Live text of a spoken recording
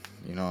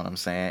know what I'm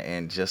saying?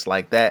 And just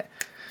like that,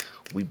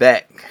 we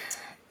back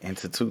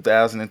into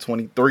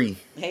 2023.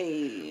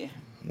 Hey,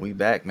 We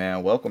back,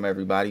 man. Welcome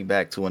everybody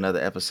back to another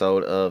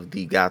episode of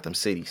the Gotham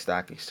City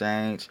Stock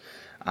Exchange.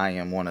 I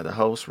am one of the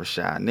hosts,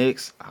 Rashad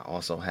Nix. I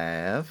also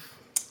have,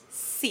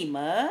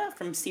 Seema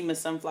from Seema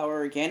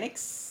Sunflower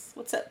Organics.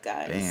 What's up,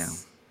 bam,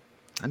 guys?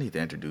 I need to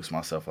introduce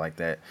myself like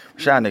that.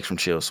 Rashad Nix from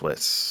Chill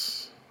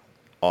Sweats.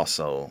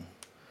 Also,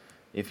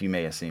 if you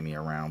may have seen me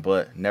around,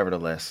 but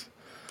nevertheless,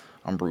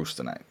 I'm Bruce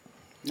tonight.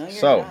 No,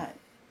 you're So, not.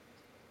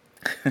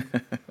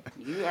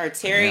 You are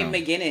Terry damn.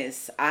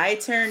 McGinnis. I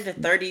turned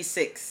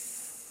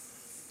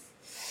 36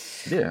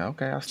 Yeah,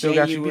 okay. I still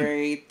got you beat.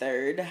 January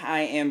 3rd.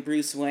 I am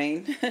Bruce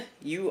Wayne.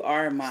 You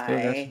are Still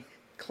got my you.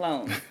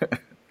 clone.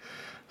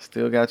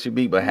 Still got you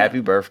beat, but No, happy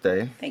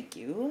birthday. thank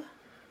you.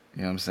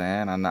 You know what I'm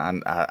saying?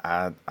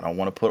 I don't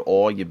want to put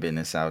all your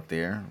business out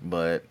there,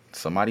 but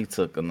somebody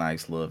took a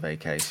nice little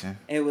vacation.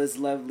 It was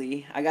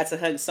lovely. I got to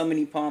hug so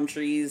many palm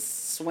trees,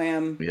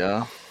 swam,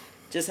 Yeah,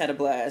 just had a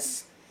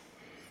blast.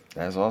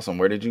 that's awesome.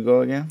 Where did you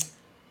go again?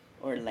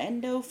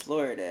 Orlando,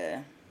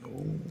 Florida.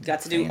 Ooh,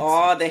 Got to do fancy.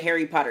 all the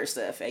Harry Potter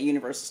stuff at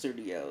Universal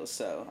Studios.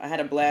 So I had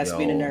a blast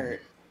being a Yo, nerd.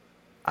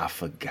 I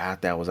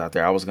forgot that was out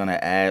there. I was gonna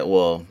add.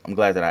 Well, I'm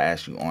glad that I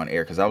asked you on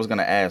air because I was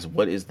gonna ask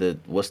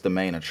what's the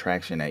main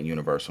attraction at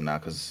Universal now?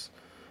 Because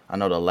I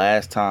know the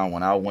last time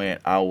when I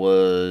went, I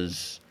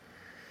was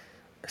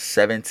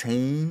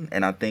 17,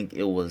 and I think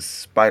it was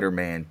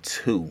Spider-Man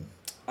 2.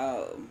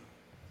 Oh,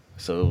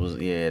 So it was,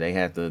 yeah, they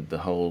had the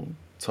whole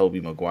Toby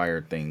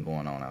Maguire thing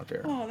going on out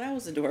there. oh, that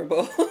was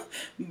adorable.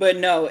 But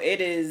no,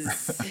 it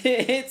is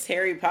it's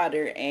Harry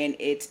Potter and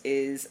it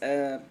is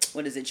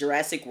what is it?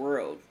 Jurassic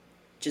World.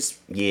 Just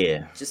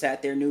Yeah. just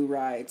had their new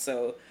ride.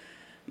 So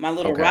my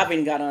little Okay.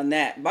 Robin got on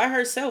that by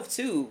herself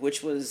too,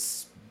 which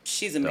was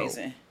she's Dope.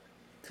 amazing.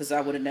 Cause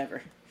I would have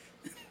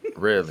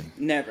Really.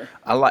 never.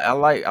 I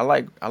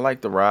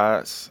like the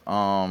rides.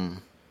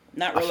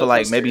 Not I roller feel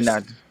like maybe coasters.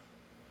 not.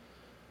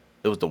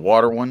 It was the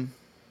water one,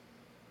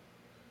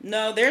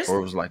 No, there's or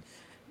it was like,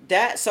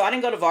 that. So I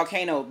didn't go to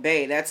Volcano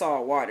Bay. That's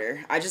all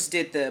water. I just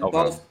did the okay,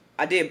 both.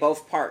 I did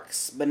both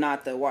parks, but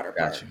not the water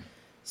got park. you.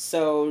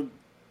 So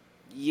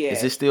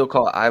Is yeah. it still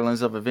called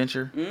Islands of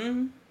Adventure?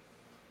 hmm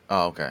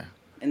Oh, okay.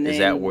 And Is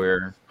that then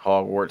where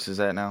Hogwarts is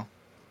at now?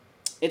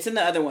 it's in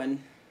the other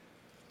one.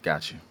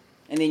 Got you.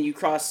 And then you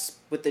cross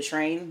with the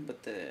train,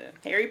 with the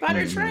Harry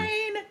Potter Hmm.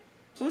 train.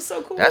 It was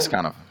so That's cool.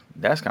 kind of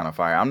that's kind of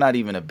fire. I'm not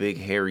even a big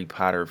Harry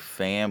Potter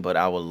fan, but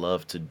I would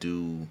love to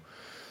do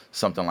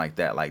something like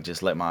that. Like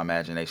just let my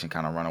imagination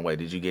kind of run away.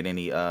 Did you get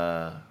any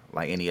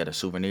like any other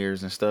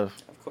souvenirs and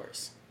stuff? Of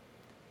course.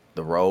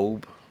 The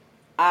robe?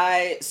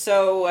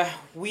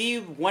 We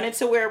wanted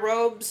to wear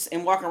robes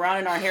and walk around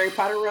in our Harry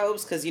Potter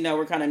robes because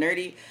we're kind of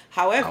nerdy.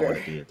 I would However,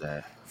 have did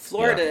that.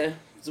 Yeah. Florida's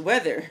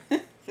weather.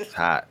 It's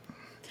hot.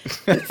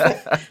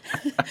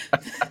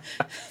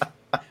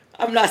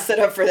 I'm not set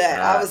up for It's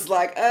that. I hot. was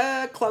like,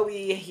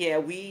 Chloe, yeah,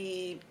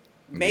 we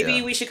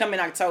maybe Yeah. we should come in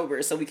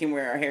October so we can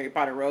wear our Harry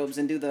Potter robes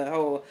and do the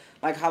whole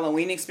like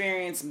Halloween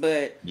experience.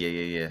 But Yeah,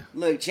 yeah, yeah.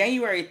 look,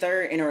 January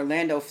 3rd in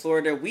Orlando,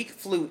 Florida, we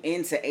flew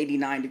into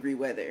 89-degree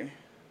weather.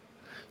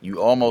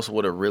 You almost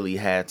would have really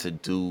had to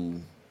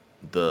do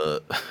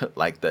the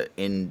like the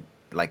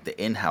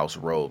in-house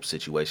robe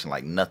situation,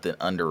 like nothing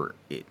under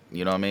it.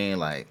 You know what I mean?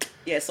 Like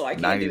Yeah, so I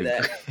can't 90 do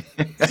degrees.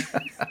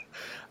 that.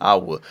 I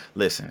would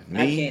listen.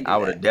 I Me, can't do I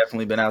would have that.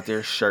 definitely been out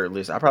there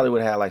shirtless. I probably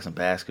would have had like some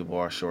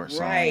basketball shorts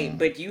Right, on,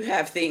 but you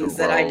have the things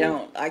that I robe,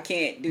 don't. I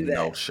can't do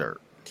no that.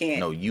 shirt.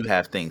 Can't. No, you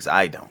have things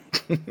I don't.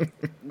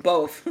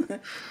 Both.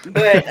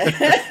 But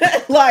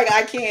like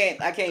I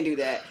can't do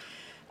that.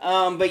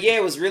 But yeah,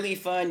 it was really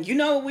fun. You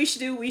know what we should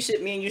do?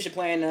 Me and you should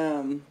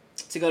plan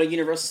to go to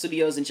Universal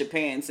Studios in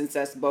Japan since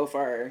that's both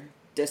our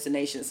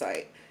destination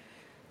site.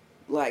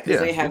 Like, cause Yeah,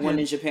 they we have one could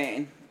in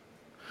Japan.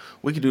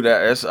 we could do that.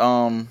 That's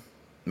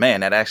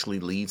man, that actually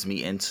leads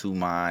me into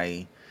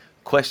my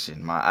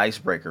question, my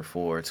icebreaker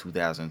for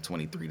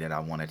 2023 that I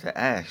wanted to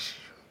ask.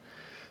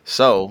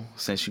 So,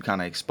 since you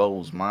kind of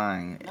exposed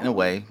mine in a Oh,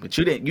 way, but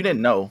you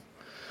didn't know,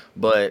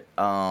 but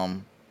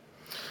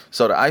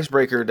so the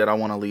icebreaker that I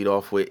want to lead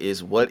off with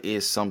is what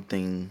is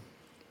something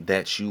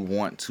that you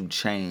want to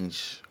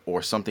change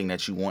or something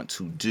that you want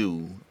to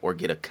do or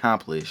get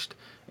accomplished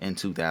in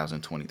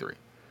 2023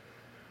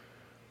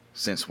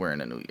 since we're in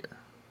the new year.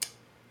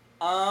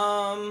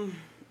 um,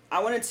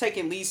 I want to take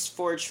at least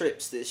 4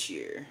 trips this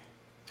year.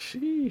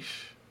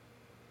 Sheesh.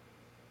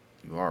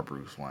 You are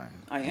Bruce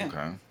Wayne. I am.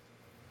 Okay.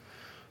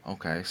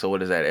 Okay. So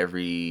what is that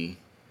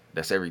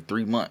that's every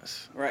 3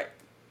 months. Right.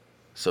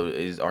 So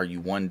are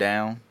you one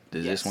down?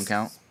 Does this one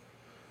count? Yes.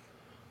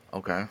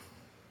 Okay.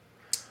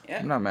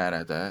 I'm Yep. not mad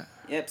at that.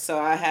 Yep. So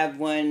I have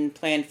one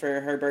planned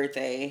for her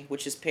birthday,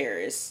 which is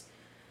Paris.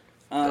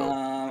 Dope.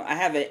 I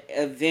have an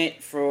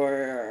event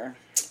for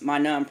my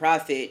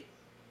nonprofit,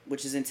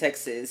 which is in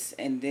Texas,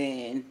 and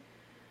then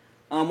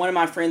one of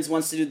my friends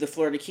wants to do the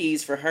Florida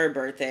Keys for her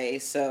birthday,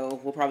 so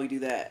we'll probably do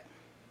that.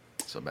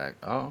 So back.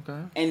 Oh,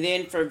 okay. And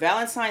then for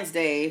Valentine's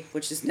Day,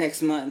 which is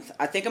next month,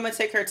 I think I'm gonna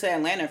take her to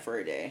Atlanta for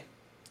a day.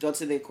 go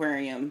to the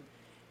aquarium,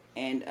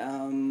 and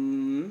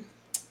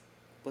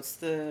what's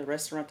the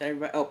restaurant that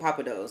everybody? Oh,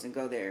 Papados, and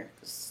go there.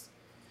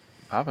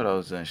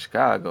 Papados in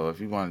Chicago. If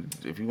you want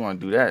to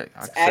do that,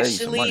 I It's can save you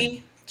some money.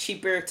 actually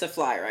cheaper to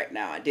fly right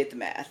now. I did the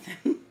math.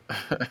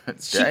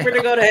 It's cheaper to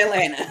Damn. go to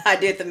Atlanta. I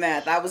did the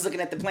math. I was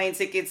looking at the plane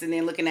tickets and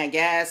then looking at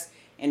gas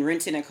and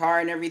renting a car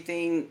and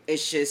everything.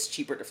 It's just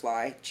cheaper to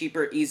fly.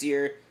 Cheaper,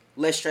 easier,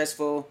 less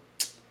stressful.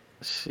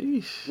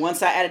 Sheesh.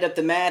 Once I added up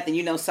the math,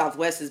 and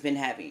Southwest has been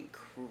having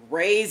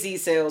crazy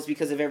sales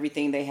because of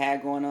everything they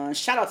had going on.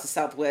 Shout out to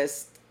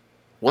Southwest.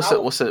 What's it?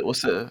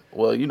 Oh,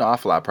 Well, I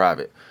fly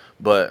private,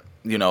 but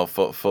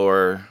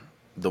for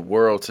the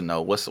world to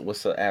know, what's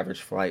the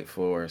average flight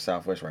for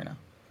Southwest right now?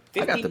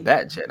 I got the 50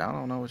 bat jet. I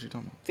don't know what you're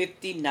talking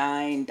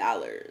 $59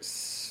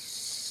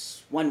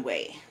 one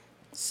way.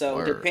 about. So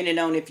Word. depending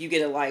on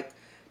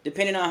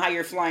how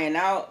you're flying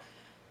out,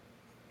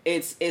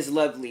 it's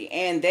lovely.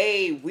 And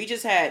we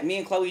just had me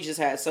and Chloe just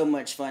had so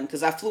much fun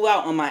because I flew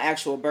out on my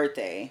actual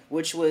birthday,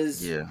 which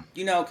was Yeah.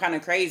 kind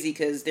of crazy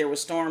because there were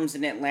storms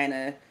in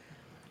Atlanta.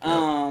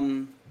 Yep.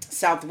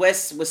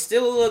 Southwest was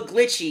still a little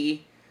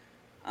glitchy.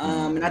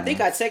 And I Hmm.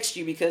 think I texted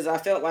you because I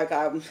felt like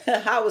I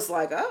was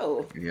like,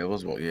 oh, Yeah, it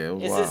was. Yeah, it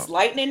was is this wild.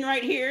 lightning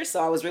right here?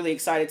 So I was really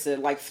excited to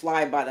like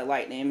fly by the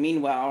lightning.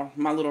 Meanwhile,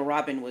 my little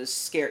Robin was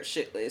scared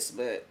shitless,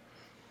 but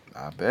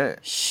I bet.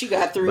 she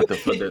got through But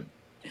it.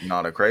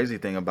 the crazy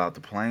thing about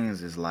the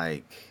planes is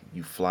like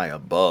you fly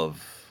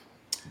above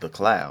the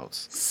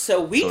clouds,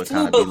 So we so it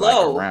kind flew of be like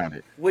below, around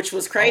it. which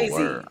was Oh,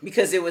 word. crazy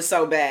because it was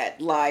so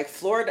bad. Like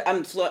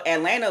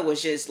Atlanta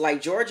was just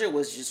like Georgia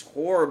was just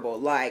horrible.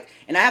 Like,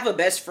 and I have a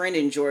best friend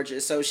in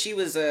Georgia, so she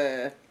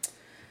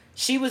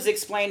was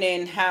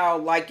explaining how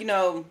like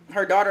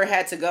her daughter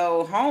had to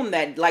go home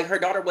that like her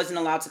daughter wasn't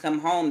allowed to come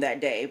home that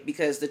day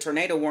because the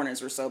tornado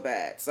warnings were so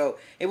bad. So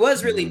it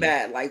was really Hmm.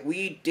 bad. Like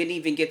we didn't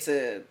even get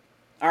to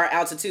our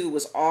altitude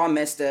was all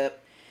messed up,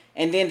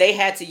 and then they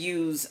had to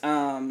use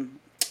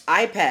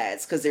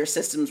iPads because their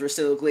systems were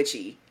still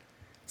glitchy.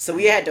 So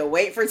we had to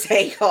wait for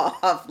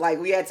takeoff. Like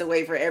we had to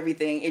wait for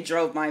everything. It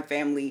drove my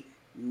family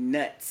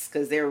nuts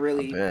because they're I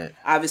really bet.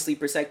 obviously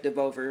protective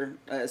over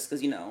us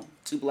because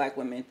two black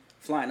women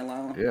flying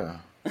alone. Yeah,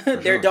 for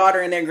Their sure.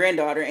 daughter and their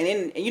granddaughter, and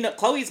then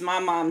Chloe's my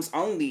mom's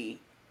only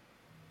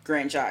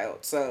grandchild,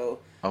 so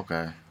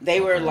Okay. they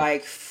were Okay.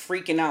 like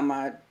freaking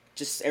out.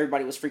 Just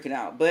everybody was freaking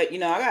out. But I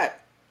got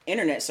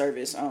internet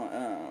service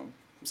on.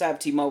 So I have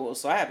T-Mobile,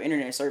 so I have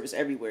internet service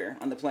everywhere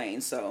on the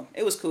plane. So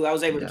it was cool. I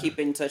was able to Yeah. keep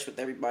in touch with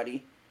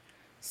everybody.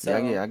 Yeah,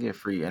 So, I get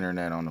free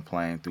internet on the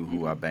plane through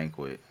who I mhm. bank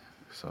with.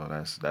 So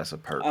that's a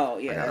perk. Oh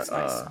I yeah, got that's a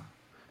nice.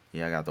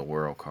 yeah, I got the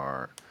world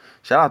card.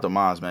 Shout out to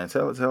Moms, man.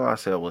 Tell her I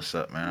said what's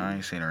up, man. I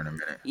ain't seen her in a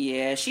minute.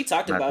 Yeah, she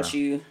talked I'm gonna have about to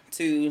you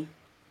too.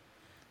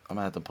 I'm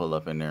gonna have to pull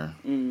up in there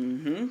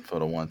Hmm. for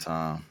the one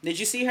time. Did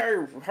you see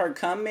her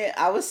comment?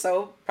 I was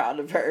so proud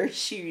of her.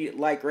 She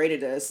like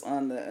rated us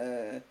on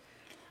the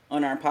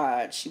on our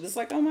pod. She was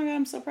like, "Oh my god,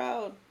 I'm so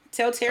proud.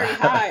 Tell Terry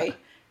hi."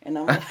 And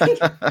I'm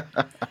like,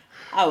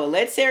 I will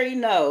let Terry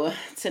know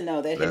to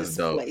know that That's his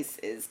dope. place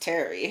is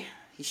Terry.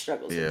 He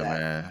struggles with Yeah, that.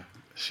 man.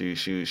 She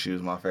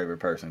was my favorite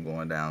person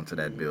going down to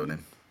that Hmm.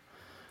 building.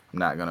 I'm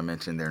not gonna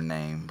mention their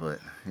name, but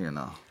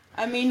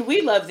I mean,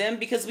 we love them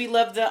because we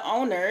love the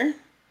owner.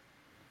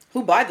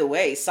 Who, by the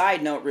way,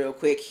 side note, real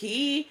quick,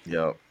 he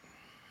Yep.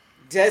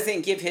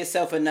 doesn't give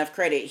himself enough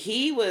credit.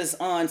 He was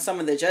on some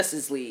of the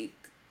Justice League,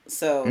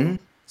 so Hmm.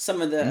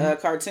 some of the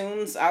Hmm.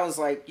 cartoons. I was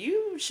like,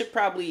 you should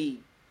probably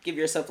give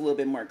yourself a little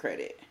bit more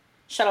credit.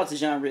 Shout out to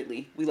John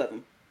Ridley. We love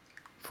him.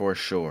 For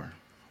sure.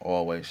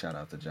 Always shout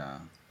out to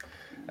John.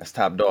 That's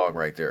top dog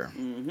right there.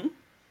 Hmm.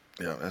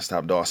 Yeah, that's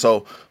top dog.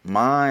 So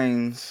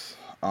mine's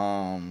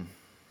I'm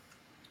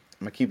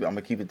gonna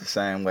keep it the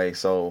same way.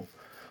 So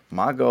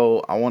my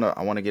goal, I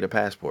wanna get a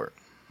passport.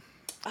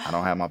 I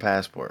don't have my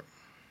passport.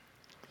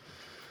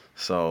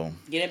 So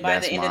Get it by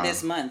the that's end of my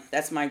this month.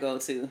 That's my goal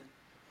too.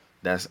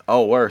 that's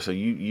oh word. So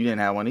you didn't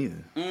have one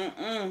either.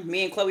 Mm-mm.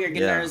 Me and Chloe are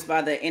getting Yeah. ours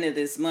by the end of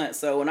this month.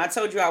 So when I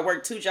told you I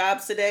worked 2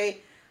 jobs today,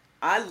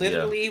 I Yeah.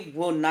 literally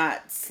will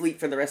not sleep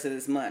for the rest of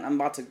this month. I'm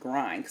about to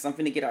grind because I'm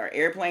finna get our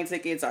airplane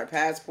tickets, our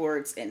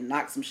passports, and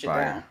knock some shit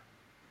down. Fire.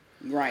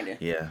 Grinding.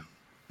 Yeah.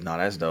 No,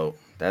 that's dope.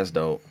 That's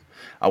dope.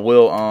 I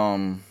will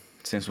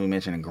since we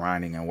mentioned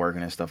grinding and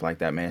working and stuff like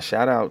that, man,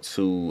 shout out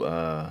to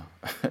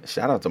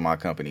shout out to my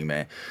company,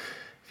 man.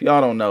 If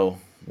y'all don't know,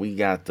 we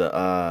got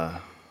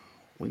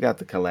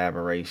the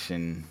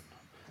collaboration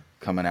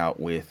coming out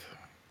with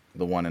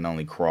the one and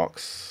only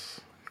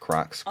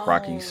Oh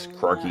my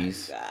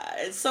Crockies. god,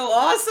 it's so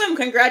awesome! Yeah.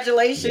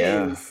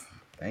 Congratulations!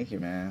 Thank you,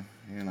 man.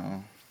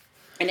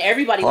 And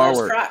everybody Hard loves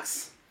work.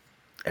 Crocs.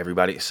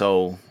 Everybody.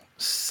 So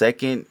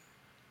second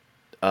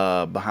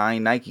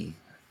behind Nike,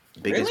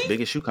 Really?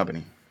 biggest shoe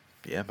company.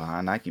 Yeah,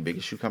 behind Nike,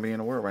 biggest shoe company in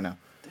the world right now.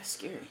 That's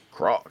scary.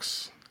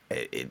 Crocs.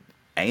 It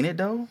ain't it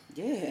though.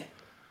 Yeah.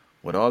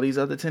 With all these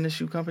other tennis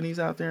shoe companies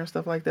out there and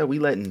stuff like that, we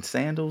letting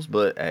sandals,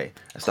 but hey,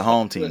 that's the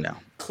home team Look,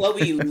 now.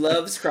 Chloe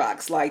loves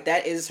Crocs. Like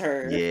that is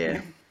her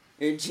Yeah,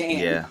 her jam.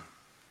 yeah.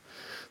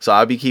 So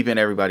I'll be keeping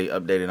everybody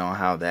updated on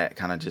how that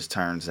kind of just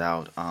turns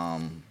out.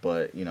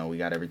 But we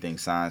got everything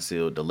signed,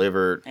 sealed,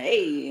 delivered.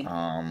 Hey,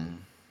 Um,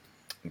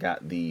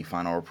 got the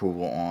final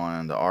approval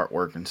on the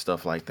artwork and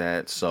stuff like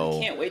that. I So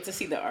can't wait to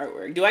see the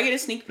artwork. Do I get a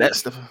sneak that's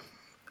peek? the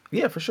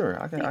yeah, for sure.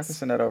 I can Thanks.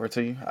 send that over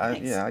to you.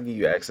 Thanks. I'll give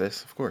you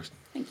access, of course.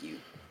 Thank you.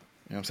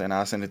 You know what I'm saying?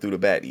 I'll send it through the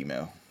bat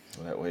email.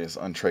 So that way it's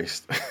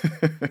untraced.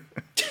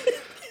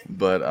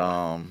 But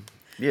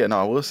yeah,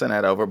 no, we'll send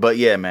that over. But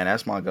yeah, man,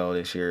 that's my goal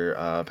this year.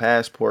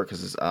 Passport,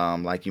 because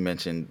like you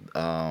mentioned,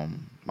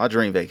 my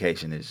dream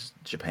vacation is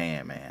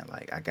Japan, man.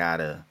 Like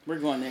We're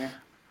going there.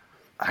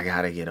 I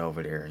gotta get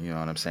over there. You know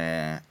what I'm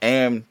saying?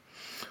 And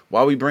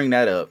while we bring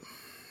that up,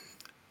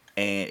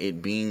 and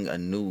it being a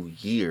new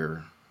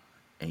year,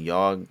 and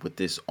y'all with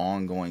this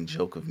ongoing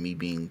joke of me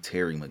being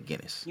Terry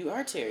McGinnis, You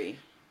are Terry.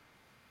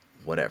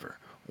 whatever.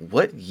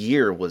 What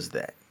year was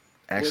that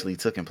What? actually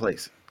taking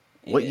place?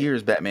 What Yeah. year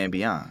is Batman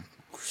Beyond?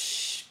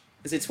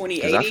 Is it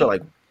Because I feel 2080?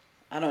 like,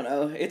 I don't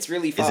know. It's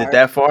really is it far.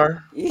 that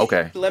far?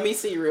 Okay. Let me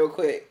see real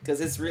quick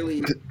because it's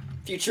really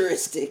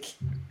futuristic.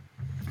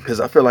 Because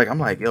I feel like I'm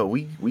like, yo,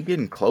 we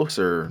getting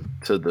closer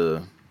to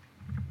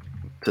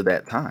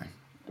that time.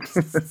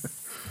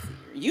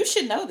 You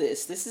should know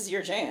this. This is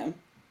your jam.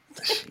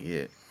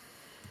 Shit.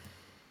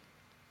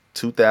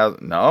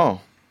 2000?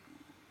 No,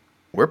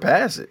 we're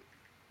past it.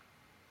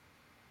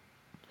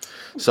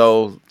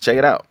 So check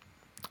it out.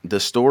 The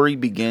story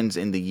begins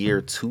in the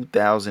year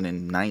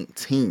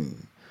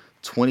 2019,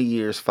 20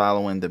 years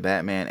following the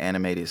Batman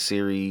animated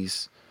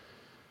series.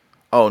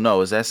 Oh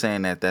no, is that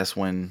saying that that's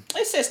when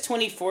It says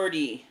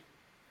 2040.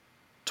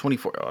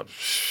 24? Oh,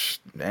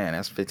 man,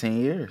 that's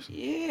 15 years.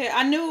 Yeah,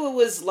 I knew it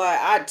was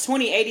like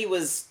 2080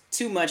 was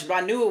too much, but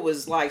I knew it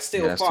was like Yeah,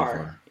 still that's too far.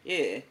 far.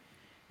 Yeah,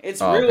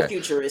 it's Oh, real okay.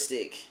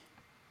 futuristic.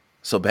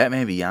 So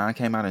Batman Beyond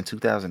came out in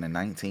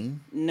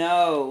 2019.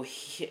 No,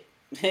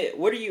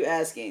 what are you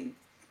asking?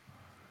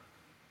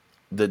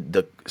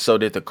 The so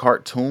did the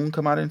cartoon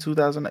come out in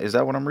 2000? Is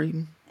that what I'm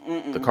reading?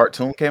 The Mm-mm.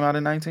 cartoon came out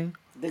in 19?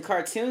 The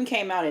cartoon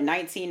came out in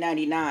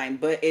 1999,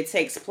 but it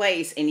takes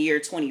place in year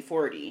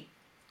 2040.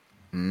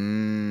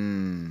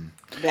 Mm.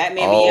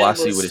 Batman Oh, Beyond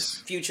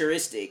was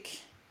futuristic.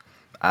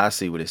 I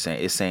see what it's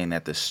saying. It's saying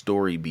that the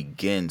story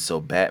begins, so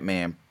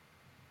Batman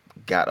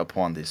got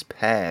upon this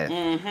path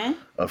Mm-hmm.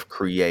 of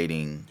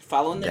creating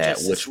Following the that,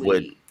 Justice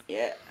League.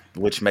 Yeah.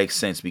 which makes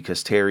sense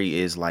because Terry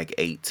is like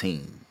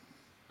 18,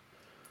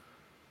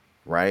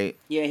 right?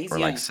 Yeah, he's Or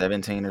like young.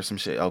 17 or some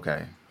shit.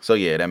 Okay. So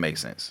yeah, that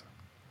makes sense.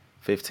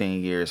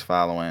 15 years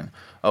following.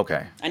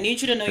 Okay. I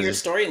need you to know Cuz your it's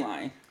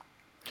storyline.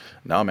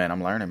 no, man,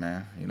 I'm learning,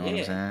 man. You know what I'm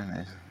Yeah, saying?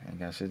 It ain't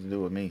got shit to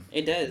do with me.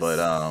 it But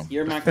does.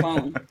 You're my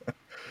clone.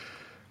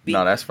 no, Be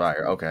that's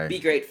fire. Okay. be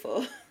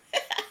grateful.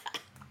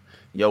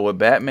 Yo, would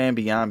Batman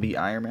Beyond be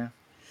Iron Man?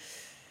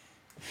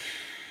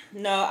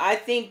 No,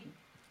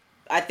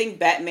 I think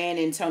Batman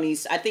and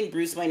Tony's. I think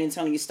Bruce Wayne and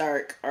Tony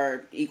Stark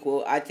are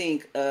equal. I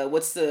think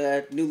what's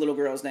the new little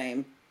girl's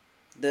name?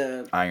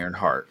 The Iron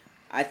Heart.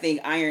 I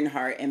think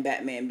Ironheart and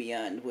Batman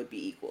Beyond would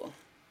be equal.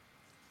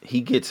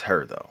 He gets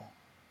her though.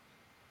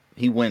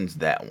 He wins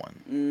that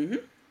one. Hmm.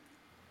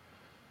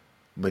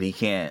 But he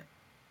can't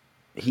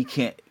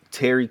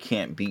Terry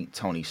can't beat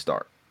Tony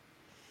Stark.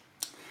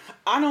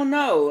 I don't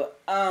know.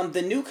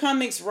 The new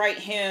comics write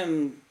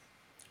him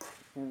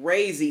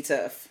crazy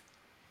tough.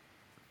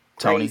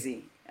 Tony?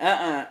 Crazy.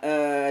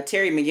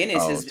 Terry McGinnis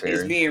Oh, is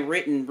Terry. being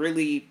written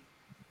really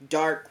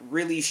dark,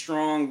 really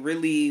strong,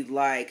 really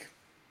like.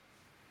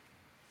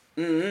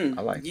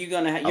 I like I You're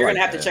gonna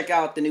like have to that. check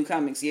out the new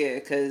comics, yeah,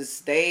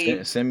 because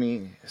they Send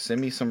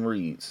me some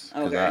reads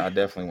because I okay,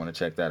 definitely want to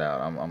check that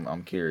out.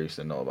 I'm curious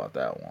to know about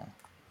that one.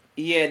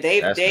 yeah,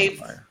 That's kind of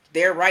fire.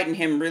 they're writing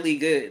him really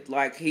good.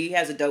 Like he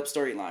has a dope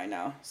storyline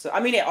now. So I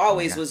mean, it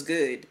always Yeah. was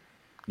good,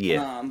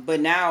 Yeah. but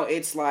now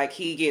it's like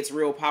he gets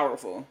real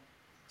powerful.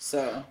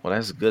 So Well,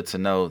 that's good to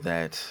know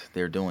that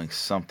they're doing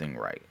something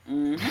right.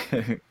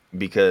 mhm.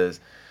 Because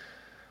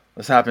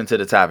let's hop into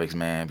the topics,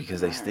 man,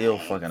 because they All still right,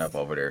 fucking up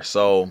over there.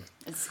 So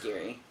it's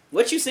scary.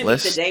 What you sent me let's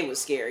today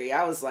was scary.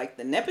 I was like,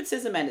 the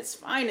nepotism at its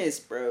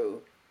finest,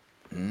 bro.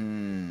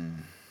 mm,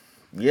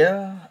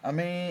 yeah, I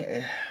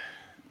mean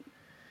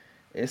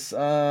it's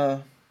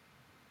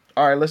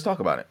all right, let's talk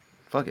about it.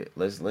 Fuck it.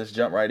 Let's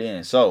jump right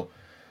in. So,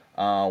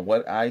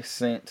 what I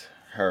sent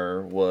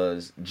her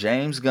was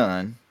James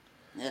Gunn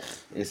Ugh.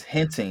 is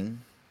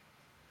hinting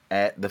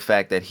at the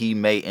fact that he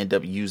may end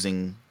up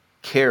using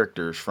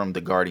characters from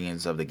the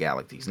Guardians of the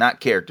Galaxies, not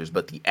characters,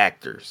 but the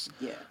actors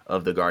Yeah.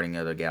 of the Guardian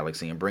of the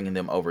Galaxy, and bringing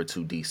them over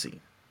to DC.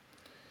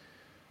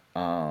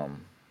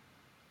 Um,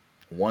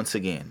 once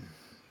again,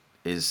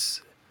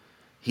 is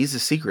he's a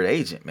secret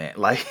agent, man.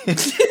 Like,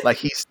 like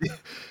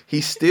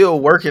he's still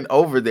working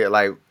over there.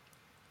 Like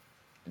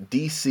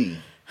DC,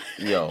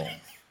 yo,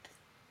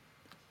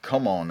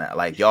 come on now.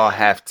 Like y'all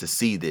have to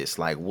see this.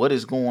 Like, what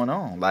is going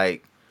on?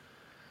 Like,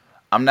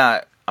 I'm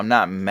not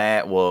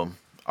mad. Well,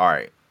 all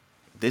right.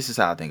 This is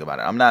how I think about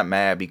it. I'm not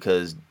mad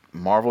because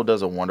Marvel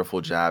does a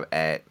wonderful job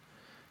at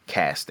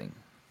casting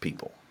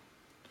people.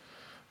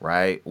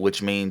 right?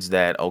 Which means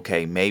that,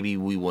 okay, maybe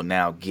we will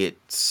now get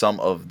some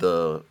of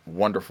the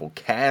wonderful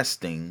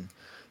casting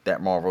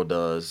that Marvel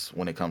does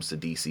when it comes to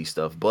DC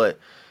stuff. But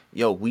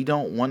yo, we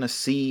don't want to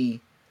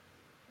see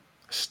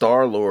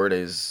Star Lord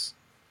as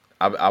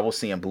I was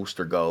seeing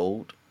Booster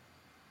Gold.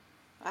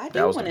 I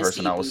That do was the want to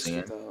person see I was Booster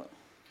seeing. Gold.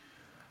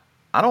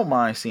 I don't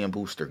mind seeing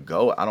Booster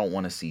Gold. I don't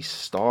want to see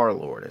Star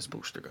Lord as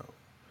Booster Gold.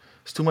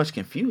 It's too much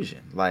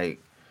confusion. Like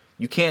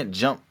you can't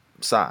jump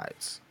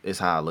sides. Is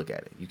how I look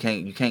at it. You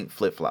can't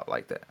flip flop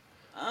like that.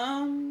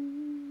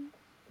 Um,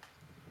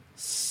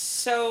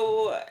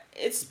 so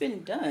it's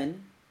been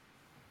done.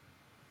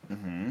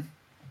 Hmm.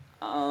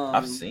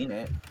 I've Um, seen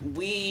it.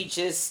 we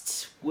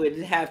just would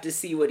have to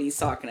see what he's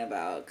talking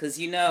about, cause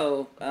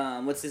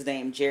what's his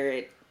name,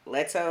 Jared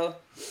Leto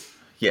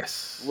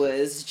Yes.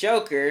 was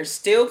Joker,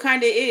 still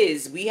kind of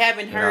is. We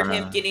haven't No, heard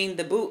him no. getting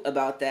the boot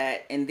about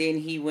that, and then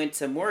he went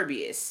to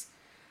Morbius.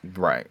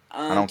 Right.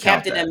 I don't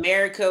count Captain that.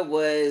 America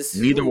was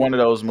Neither who? one of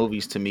those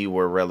movies to me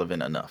were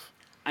relevant enough.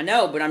 I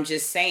know, but I'm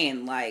just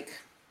saying, like,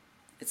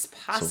 it's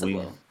So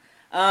we, possible.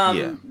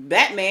 yeah,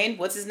 Batman,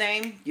 what's his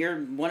name?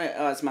 You're one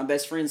of it's my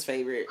best friend's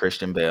favorite.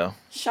 Christian Bale,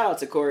 Shout out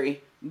to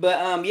Corey.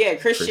 But yeah,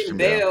 Christian Christian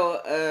Bale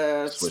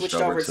Bale switched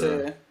switched over over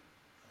to to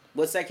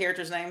what's that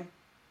character's name?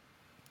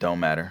 don't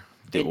matter.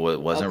 It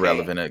It wasn't okay.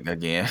 relevant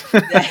again.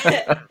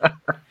 That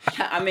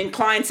I'm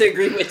inclined to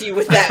agree with you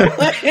with that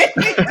one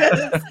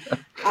because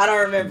I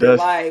don't remember. Does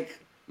Like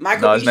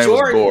Michael no, his B. name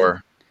was Jordan.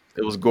 Gore.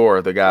 It was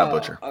Gore, the God Oh,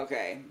 Butcher.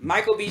 okay.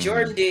 Michael B. Hmm.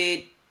 Jordan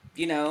did.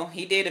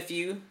 He did a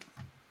few.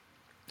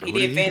 He Who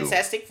did did he do?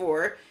 Fantastic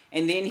Four,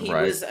 and then he Right.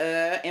 was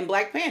in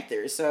Black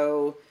Panther.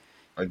 So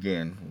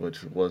Again,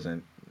 which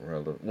wasn't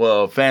relevant.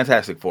 Well,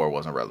 Fantastic Four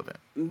wasn't relevant.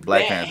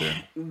 Black Panther,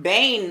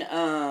 Bane,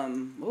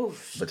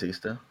 oof,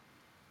 Batista.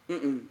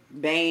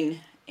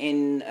 Bane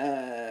in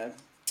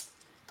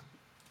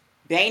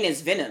Bane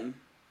is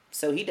Venom,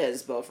 so he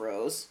does both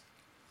roles.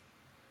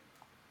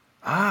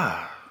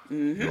 Ah,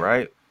 you're Hmm.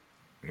 right.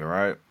 You're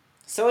right.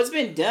 So it's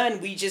been done.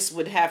 We just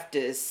would have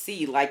to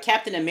see. Like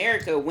Captain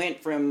America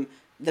went from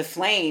the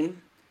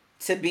Flame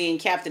to being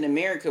Captain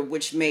America,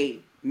 which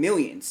made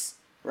millions,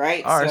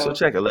 right? All right, so So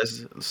check it.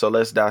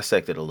 Let's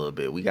dissect it a little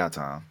bit. We got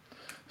time.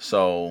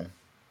 So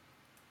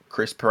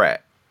Chris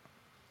Pratt,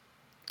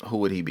 who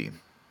would he be?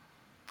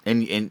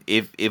 And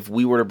if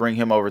we were to bring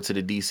him over to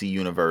the DC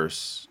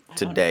universe I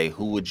don't know. today,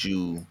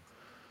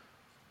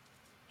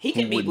 He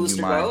who could be wouldn't you Booster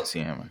mind Gold.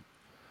 seeing him?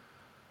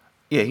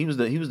 Yeah, he was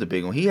the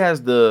big one. He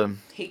has the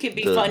He could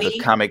be the funny.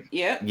 comic.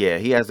 Yep. Yeah,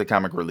 he has the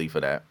comic relief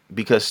of that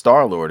because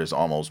Star Lord is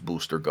almost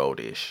Booster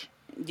Goldish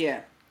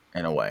Yeah.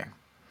 in a way.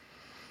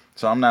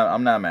 So I'm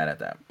not mad at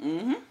that.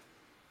 Hmm.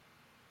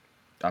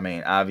 I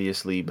mean,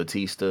 obviously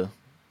Batista.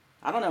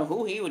 I don't know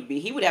who he would be.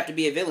 He would have to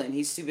be a villain.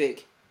 He's too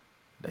big.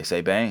 They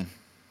say Bane.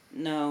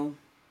 No.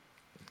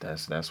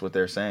 That's what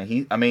they're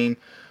saying. I mean,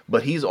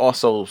 but he's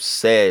also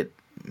said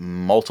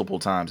multiple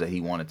times that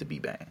he wanted to be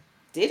Bane.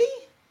 Did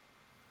he?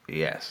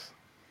 Yes.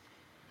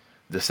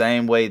 The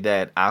same way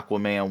that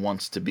Aquaman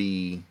wants to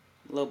be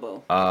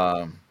Lobo.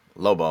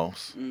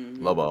 Lobos, Hmm.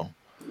 Lobo.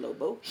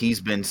 Lobo.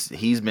 He's been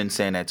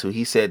saying that too.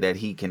 He said that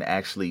he can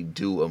actually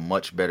do a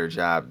much better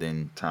job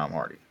than Tom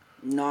Hardy.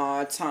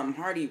 Nah, Tom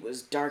Hardy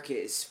was dark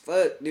as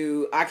fuck,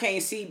 dude. I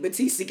can't see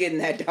Batista getting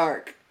that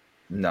dark.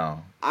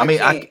 No, I I mean,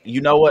 can't.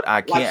 you know what?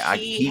 I Like can't.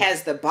 he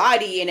has the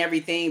body and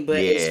everything,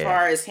 but as Yeah,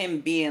 far as him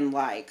being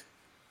like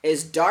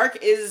as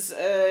dark as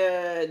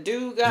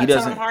dude he got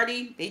Tom doesn't.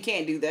 Hardy, he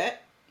can't do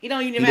that. He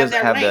don't even He have doesn't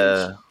that have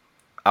range. the.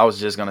 I was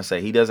just gonna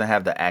say he doesn't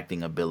have the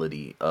acting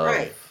ability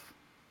Right.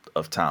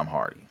 of Tom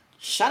Hardy.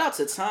 Shout out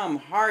to Tom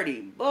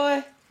Hardy,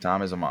 boy.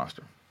 Tom is a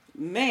monster.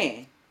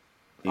 Man.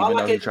 Even All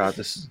I though he could tried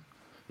to,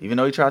 even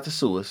though he tried to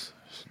sue us.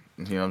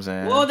 You know what I'm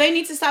Well, saying? they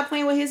need to stop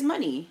playing with his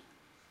money.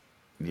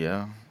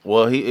 Yeah.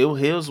 Well,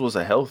 his was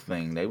a health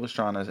thing. He was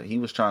trying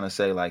to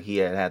say like he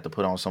had to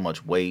put on so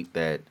much weight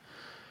that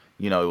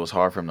it was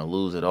hard for him to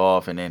lose it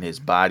off, and then his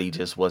body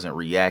just wasn't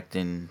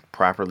reacting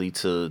properly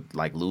to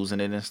like losing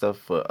it and stuff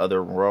for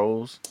other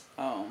roles.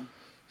 Oh.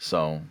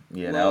 So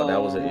yeah, that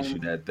was an Well, issue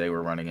that they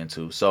were running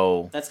into.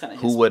 So that's kind of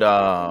who his would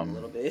fault a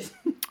little bit.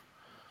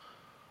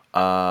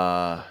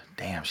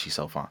 damn, she's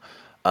so fun.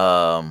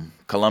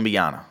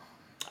 Colombiana.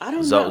 I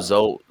don't know.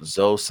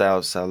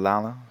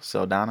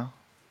 Saldana.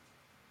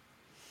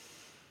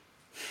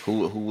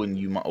 Who wouldn't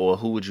you mind, or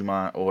who would you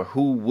mind, or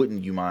who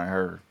wouldn't you mind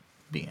her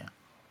being?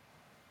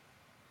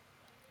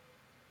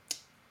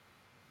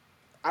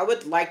 I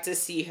would like to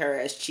see her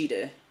as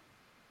Cheetah.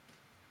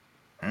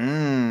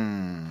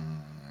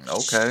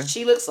 Okay.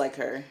 She looks like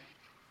her.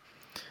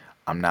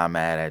 I'm not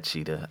mad at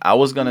Cheetah. I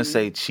was gonna Mm.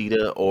 say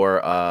Cheetah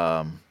or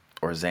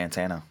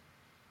Zantana.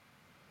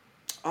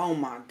 Oh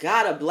my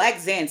god, a black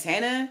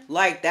Zantana?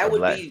 Like A that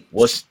would black. be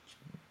What's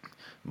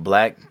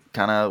black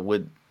kind of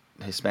with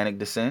Hispanic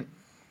descent?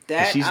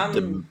 Cause that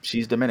I'm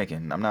she's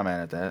Dominican. I'm not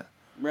mad at that.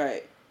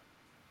 right.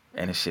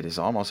 And this shit is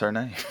almost her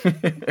name.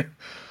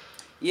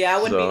 Yeah,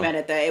 I wouldn't be So mad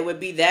at that. It would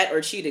be that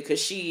or Cheetah because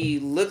she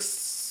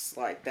looks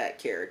like that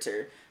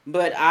character.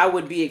 But I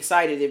would be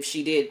excited if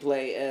she did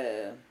play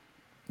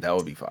That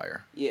would be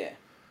fire. Yeah.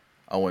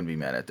 I wouldn't be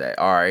mad at that.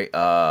 All right,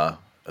 a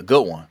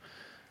good one.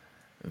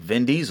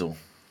 Vin Diesel.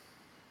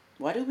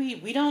 Why do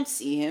we don't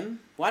see him?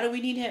 Why do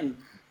we need him?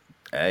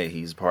 Hey,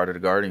 he's part of the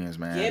Guardians, Yeah,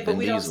 man. but Vin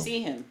we don't Diesel.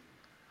 see him.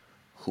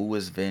 Who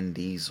is Vin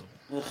Diesel?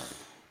 Ugh,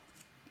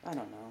 I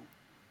don't know.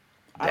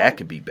 I That don't.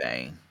 could be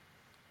Bane.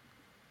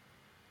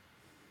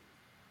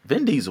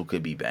 Vin Diesel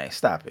could be Bane.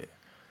 Stop it.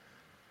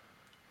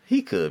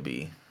 He could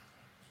be.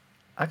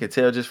 I could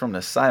tell just from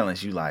the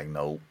silence. You like,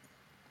 nope.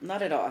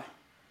 Not at all.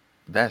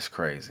 That's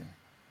crazy.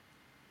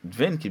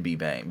 Vin could be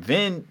Bane.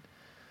 Vin,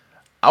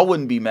 I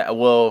wouldn't be mad.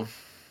 Well,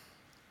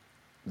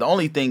 the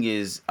only thing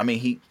is, I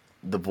mean,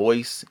 the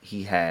voice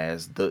he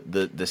has,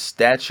 the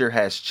stature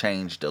has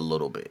changed a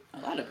little bit. A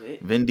lot of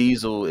it. Vin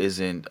Diesel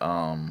isn't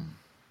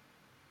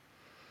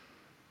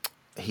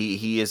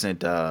he isn't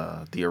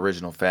the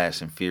original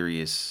Fast and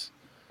Furious.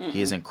 He Mm-mm.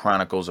 isn't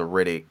Chronicles of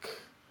Riddick.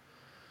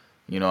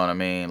 You know what I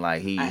mean?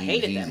 Like I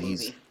hated that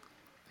movie.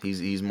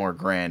 he's more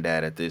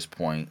granddad at this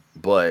point,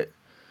 but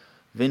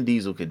Vin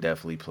Diesel could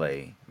definitely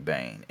play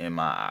Bane in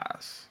my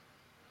eyes.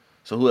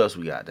 So who else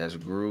we got? That's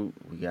Groot.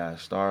 We got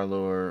Star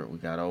Lord. We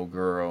got Old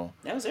Girl.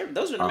 That was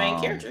those are the main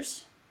Um,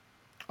 characters.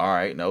 all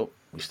right, nope.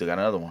 We still got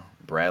another one.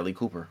 Bradley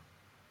Cooper.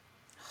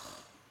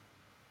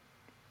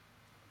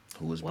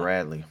 Who is What?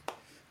 Bradley?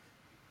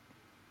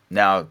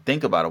 Now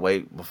think about it.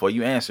 Wait, before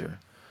you answer.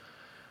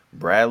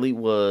 Bradley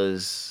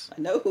was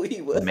I know who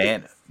he was.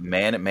 man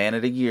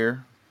of the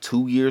year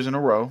 2 years in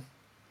a row.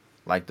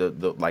 Like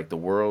the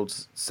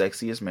world's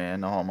sexiest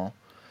man, no homo.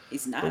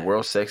 He's The not.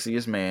 world's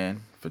sexiest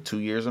man for 2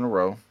 years in a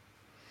row.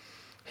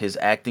 His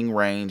acting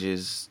range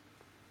is,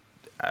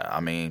 I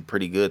mean,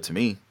 pretty good to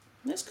me.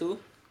 That's cool.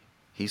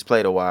 He's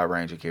played a wide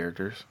range of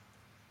characters.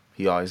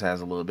 He always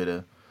has a little bit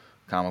of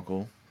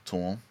comical to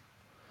him.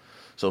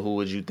 So who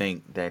would you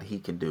think that he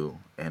can do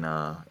in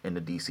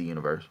the DC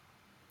universe?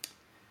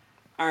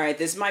 All right,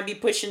 this might be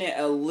pushing it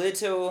a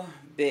little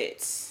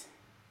bit.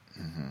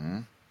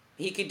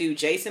 He could do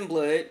Jason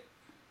Blood.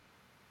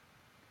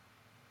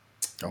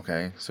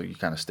 Okay, so you're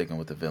kind of sticking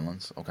with the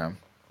villains. Okay.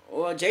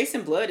 Well,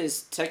 Jason Blood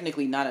is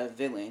technically not a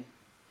villain.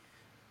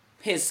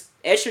 His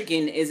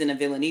Etrigan isn't a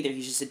villain either.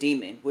 He's just a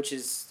demon, which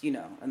is,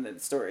 another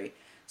story.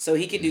 So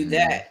he could do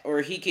that,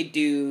 or he could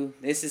do.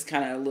 This is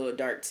kind of a little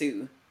dark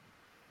too.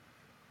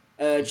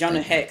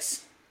 Jonah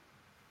Hex.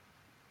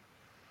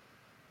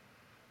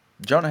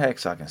 Jonah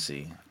Hex, I can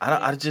see.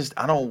 I'm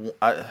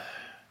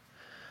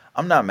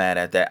not mad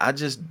at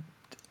that.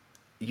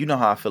 You know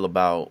how I feel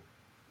about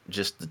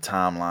just the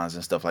timelines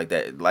and stuff like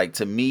that. Like,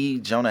 to me,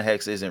 Jonah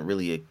Hex isn't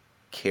really a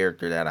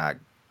character that I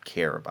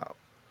care about.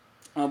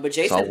 But So I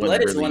Jason wouldn't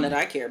Blood is one that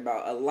really. I care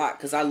about a lot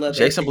because I love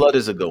Jason Etrigan. Blood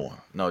is a good one.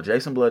 No,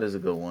 Jason Blood is a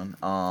good one.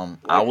 I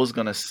What? was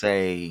gonna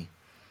say,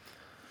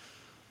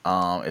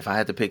 if I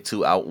had to pick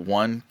two out,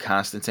 one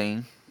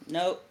Constantine,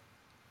 Nope,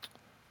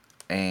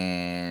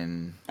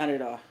 and not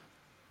at all.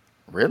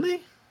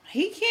 really,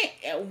 He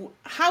can't.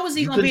 How is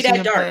he you gonna be couldn't see that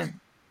him dark? playing.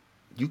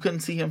 You couldn't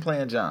see him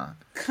playing John.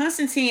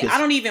 Constantine, I 'Cause-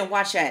 don't even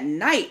watch at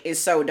night.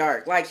 It's so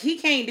dark. Like he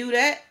can't do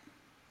that.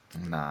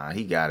 Nah,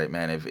 he got it,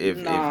 man. If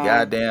Nah,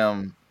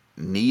 goddamn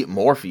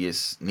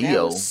Morpheus that was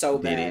Neo so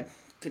did bad. it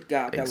Good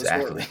God, that was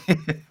exactly,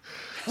 horrible.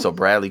 so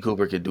Bradley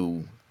Cooper could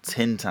do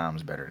 10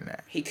 times better than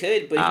that. He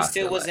could, but he I still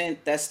feel like.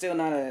 wasn't. That's still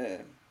not a.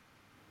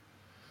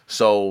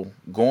 So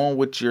going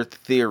with your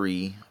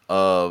theory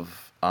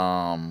of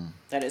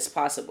That is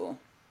possible.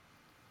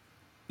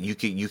 you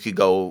could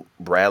go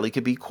Bradley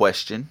could be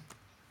Question.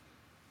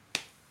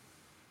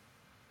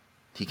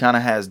 He kind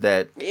of has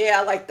that. Yeah,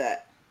 I like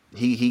that.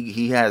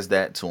 He has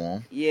that to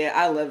him, Yeah,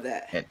 I love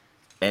that.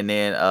 and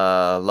then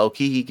low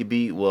key he could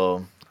be.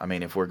 Well, I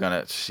mean, if we're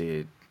gonna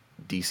shit,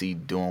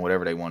 DC doing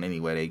whatever they want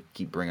anyway. They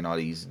keep bringing all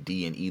these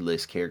D and E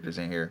list characters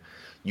in here.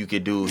 He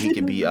could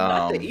be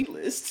Not the E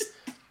list.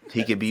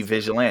 he could be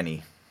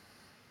Vigilante,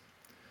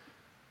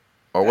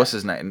 or what's That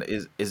his name?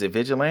 Is it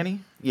Vigilante?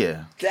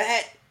 Yeah,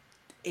 that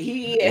would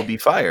yeah, be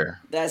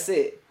fire. that's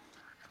it.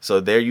 So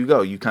there you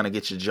go. You kind of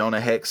get your Jonah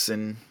Hex,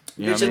 and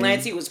you know what I mean.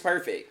 Vigilante was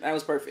perfect. That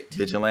was perfect.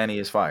 Vigilante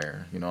is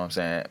fire. You know what I'm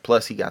saying?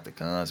 Plus he got the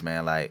guns,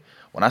 man. Like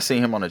when I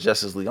seen him on the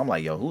Justice League, I'm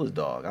like, yo, who is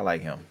dog? I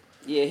like him.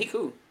 Yeah, he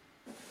cool.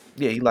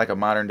 Yeah, he like a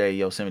modern day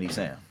Yosemite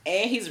Sam.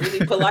 And he's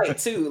really polite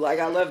too. Like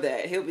I love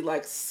that. He'll be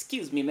like,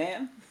 "Excuse me,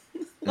 ma'am."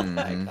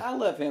 Like I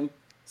love him.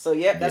 So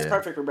yeah, that's Yeah,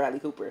 perfect for Bradley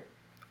Cooper.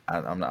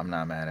 I'm not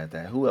mad at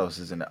that. Who else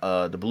is in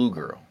the blue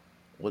girl?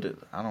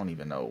 I don't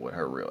even know what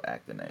her real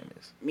actor name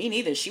is. Me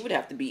neither. She would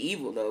have to be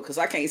evil though, because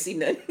I can't see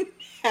nothing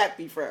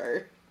happy for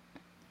her.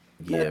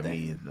 Yeah, Nothing. me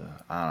either.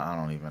 I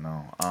don't even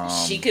know.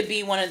 She could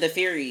be one of the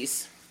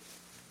Furies.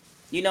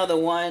 You know the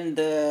one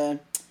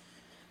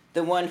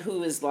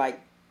who is like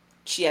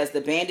she has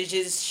the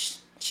bandages.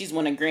 She's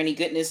one of Granny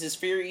Goodness's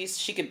Furies.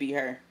 She could be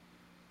her.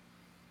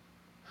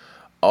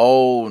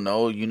 Oh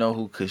no, you know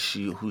who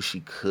she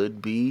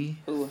could be?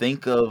 Who?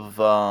 Think of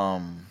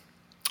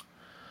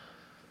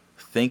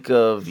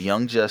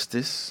Young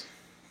Justice.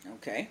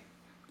 Okay.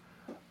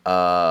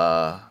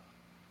 Uh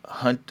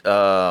Hunt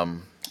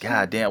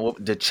God damn,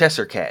 what the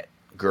Cheshire Cat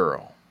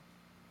girl.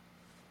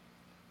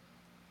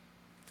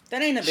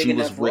 That ain't a big She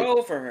was enough with.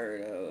 role for her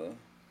though.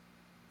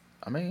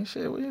 I mean,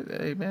 shit.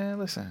 Hey, man,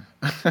 listen.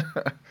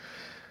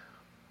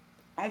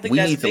 I don't think We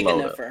that's need to big load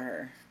enough up. for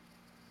her.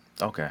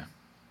 Okay,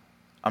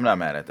 I'm not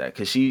mad at that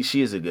because she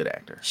is a good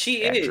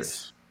She is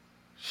actress.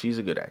 She's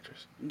a good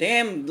actress. But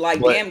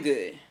damn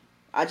good.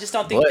 I just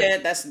don't think but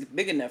that that's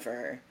big enough for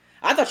her.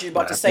 I thought you were about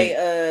but to I say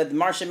think the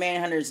Martian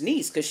Manhunter's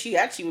niece because she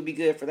actually would be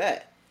good for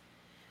that.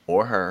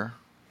 or her.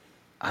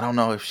 I don't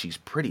know if she's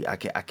pretty. I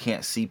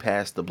can't see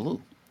past the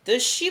blue.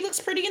 Does she looks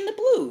pretty in the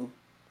blue?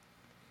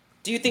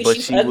 Do you think But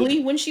she's she would.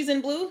 ugly when she's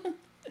in blue?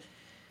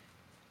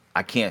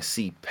 I can't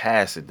see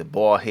past it. The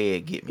bald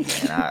head get me,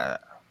 man.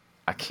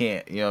 I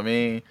can't. You know what I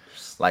mean?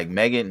 Like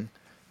Megan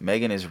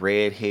is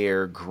red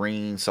hair,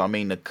 green. So I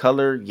mean the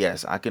color.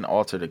 Yes, I can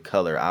alter the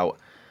color.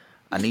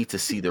 I need to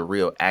see the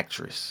real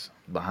actress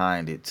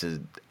behind it.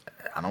 To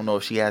I don't know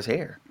if she has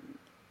hair.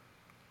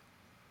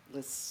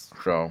 Let's.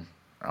 So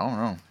I don't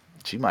know.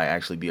 She might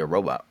actually be a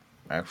robot.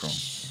 Actually,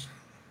 Shh.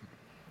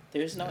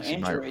 There's no yeah, she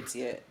might. androids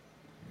yet.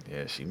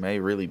 Yeah, she may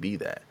really be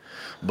that.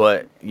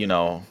 But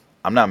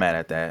I'm not mad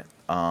at that.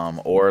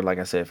 Or like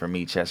I said, for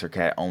me, Chester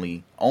Cat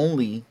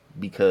only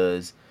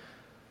because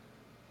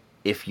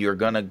if you're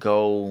gonna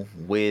go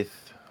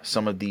with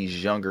some of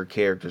these younger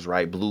characters,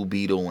 right, Blue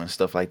Beetle and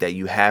stuff like that,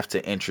 you have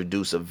to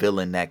introduce a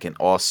villain that can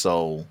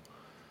also,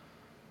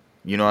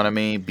 you know what I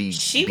mean,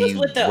 She was be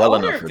with the well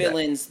enough older for that.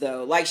 villains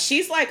though. Like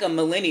she's like a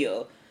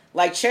millennial.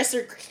 Like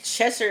Cheshire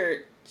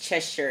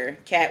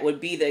Cat would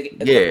be the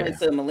equivalent Yeah,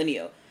 to a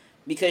millennial.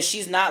 Because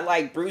she's not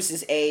like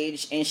Bruce's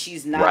age and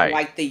she's not right,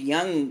 like the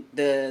young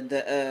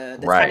the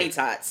tiny right.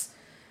 tots.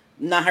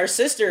 Now her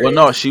sister Well,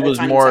 no, is she a was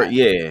tiny more, tot.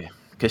 yeah,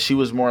 because she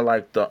was more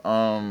like the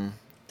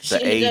She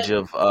ended age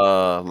up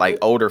of like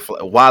older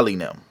Wally and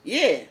them.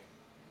 yeah.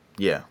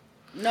 Yeah.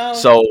 No.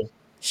 So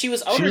She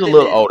was she older was a than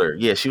little them. older.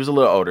 Yeah, she was a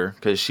little older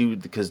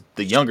because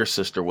the younger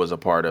sister was a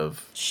part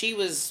of She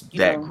was,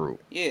 that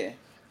group. yeah.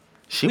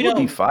 She We would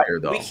be don't fire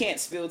we though. can't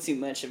spill too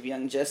much of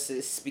Young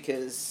Justice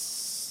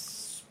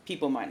because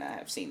people might not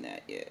have seen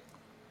that yet.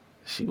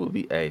 She would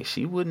be. Hey,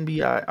 she wouldn't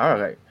be. All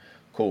right,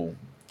 cool.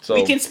 We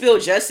So can spill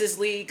Justice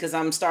League because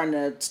I'm starting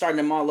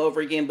them all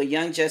over again. But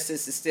Young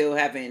Justice is still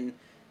having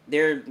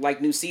their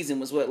like new season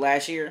was what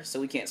last year, so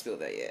we can't spill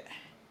that yet.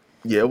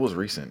 yeah, it was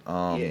recent.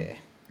 Yeah,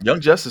 Young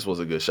Justice was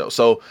a good show.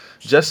 So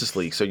Justice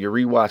League. So you're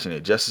rewatching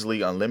it. Justice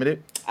League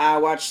Unlimited. I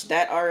watched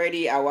that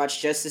already. I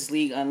watched Justice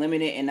League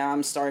Unlimited, and now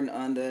I'm starting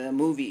on the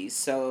movies.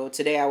 So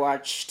today I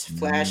watched Mm.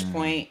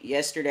 Flashpoint.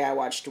 Yesterday I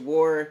watched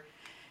War,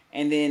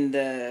 and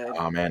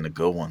Oh man, the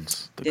good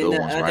ones. The then good the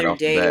ones right other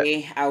off the bat.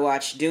 day I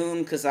watched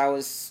Doom because I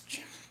was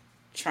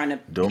trying to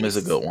Doom is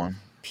a good one.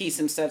 piece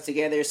some stuff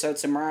together. So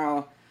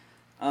tomorrow,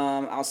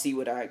 I'll see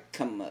what I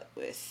come up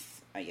with.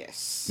 I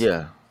guess.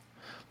 Yeah.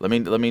 Let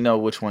me know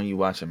which one you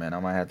watching, man. I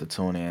might have to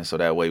tune in so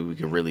that way we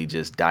can really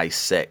just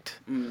dissect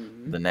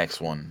Mm. the next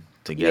one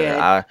together.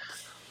 Yeah.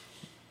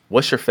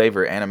 What's your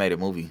favorite animated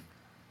movie?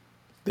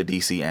 The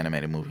DC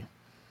animated movie.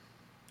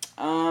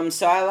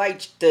 So I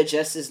like the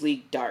Justice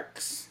League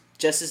Darks.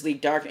 Justice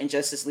League Dark and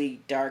Justice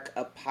League Dark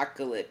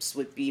Apocalypse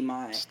would be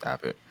my.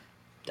 Stop it.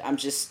 I'm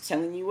just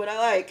telling you what I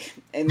like,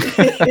 and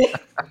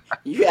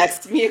you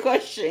asked me a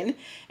question,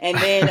 and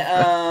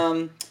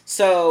then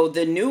so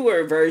the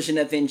newer version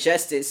of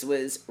Injustice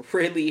was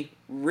really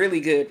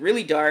good,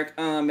 really dark.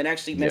 It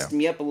actually Yeah. messed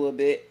me up a little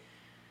bit.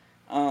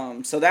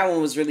 So that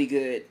one was really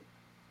good.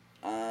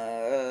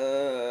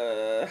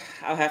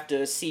 I'll have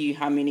to see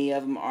how many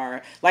of them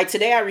are. Like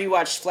today, I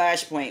rewatched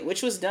Flashpoint,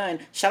 which was done.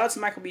 Shout out to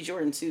Michael B.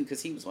 Jordan too,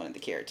 because he was one of the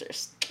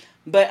characters.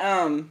 But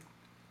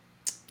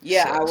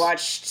yeah, I Sucks.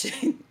 watched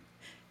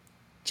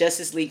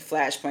Justice League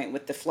Flashpoint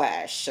with the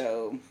Flash.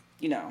 So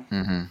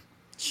Mm-hmm.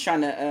 just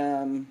trying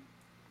to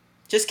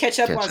just catch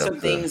up on Catch up some the.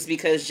 things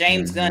because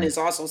James Gunn Mm-hmm. is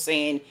also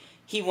saying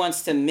he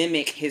wants to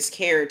mimic his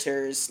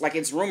characters. Like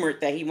it's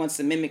rumored that he wants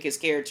to mimic his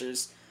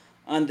characters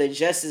on the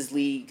Justice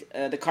League,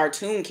 the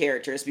cartoon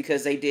characters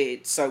because they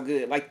did so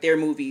good. Like their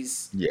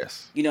movies,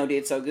 Yes.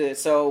 did so good.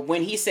 So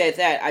when he said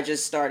that, I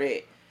just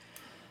started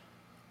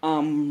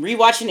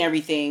rewatching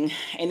everything.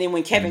 And then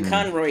when Kevin Mm-hmm.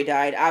 Conroy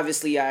died,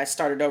 obviously I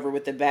started over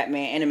with the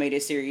Batman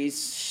animated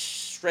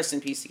series. Rest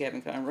in peace to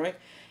Kevin Conroy.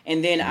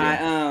 And then Yeah.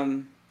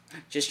 I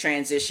just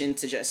transitioned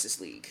to Justice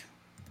League.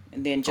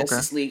 And then Okay.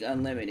 Justice League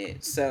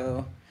Unlimited.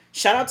 So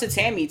shout out to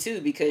Tammy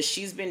too because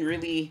she's been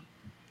really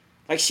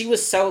like she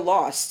was so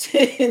lost.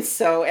 And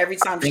so every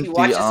I time she think the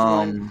watches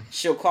one,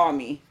 she'll call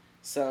me.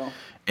 So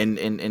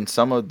in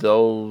some of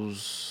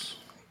those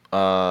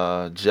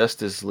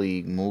Justice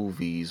League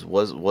movies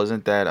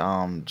wasn't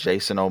that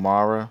Jason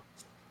O'Mara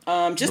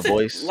the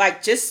voice?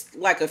 just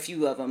like a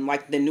few of them,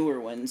 like the newer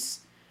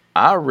ones.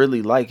 I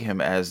really like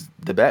him as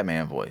the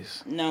Batman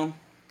voice. No,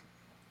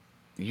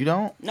 You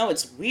don't? no,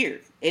 it's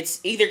weird. It's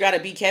either got to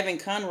be Kevin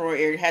Conroy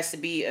or it has to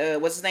be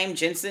what's his name,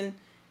 Jensen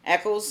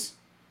Ackles.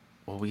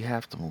 Well, we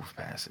have to move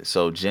past it.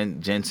 So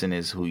Jensen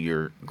is who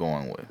you're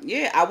going with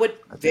Yeah, I would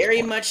at this very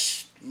point.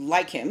 much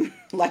like him,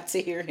 like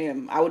to hear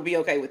him. I would be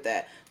okay with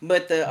that.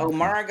 But the Okay.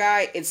 Omara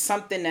guy, it's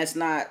something that's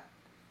not.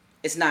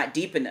 It's not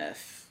deep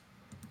enough.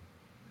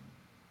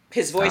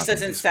 His I voice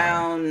think doesn't he's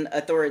fine. sound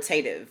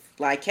authoritative.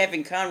 Like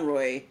Kevin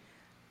Conroy,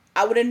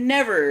 I would have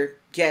never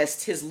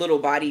guessed his little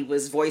body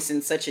was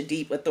voicing such a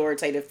deep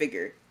authoritative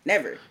figure.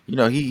 Never. You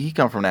know, he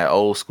come from that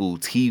old school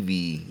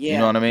TV. You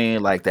know Yeah, what I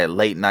mean? Like that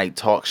late night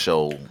talk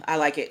show I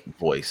like it.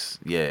 voice.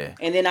 Yeah.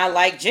 And then I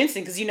like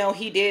Jensen because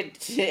he did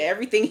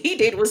everything he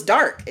did was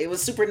dark. It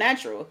was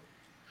supernatural.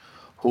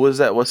 Who is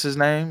that? What's his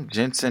name?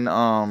 Jensen.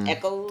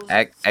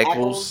 Echoes,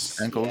 Eccles.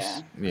 Eccles,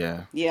 yeah, Ankles.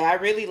 Yeah. yeah. I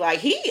really like.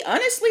 He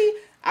honestly,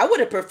 I would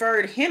have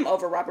preferred him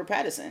over Robert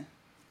Pattinson.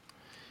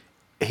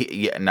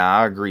 Yeah. Nah,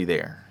 I agree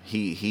there.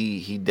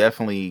 He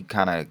definitely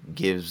kind of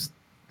gives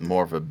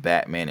more of a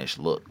Batmanish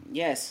look,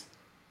 Yes,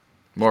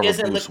 he more of a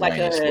doesn't Bruce look like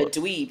Wayne-ish a look.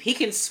 dweeb. He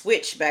can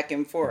switch back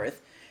and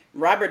forth.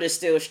 Robert is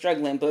still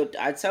struggling, but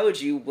I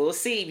told you we'll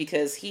see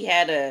because he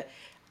had a.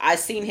 I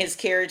seen his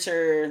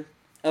character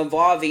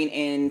evolving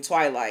in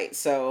Twilight,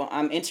 so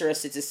I'm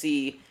interested to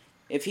see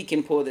if he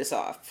can pull this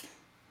off.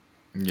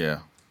 Yeah.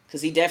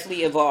 Because he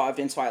definitely evolved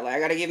in Twilight. I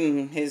gotta give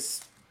him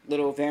his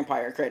little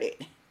vampire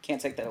credit.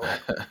 Can't take that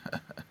away.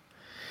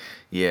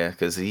 Yeah,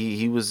 because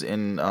he was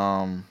in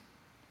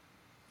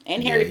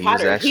And yeah, Harry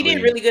Potter. He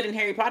did really good in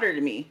Harry Potter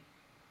to me.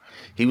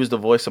 he was the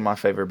voice of my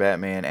favorite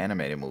Batman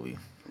animated movie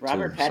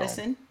too. Robert So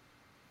Pattinson.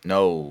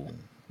 no,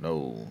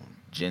 no,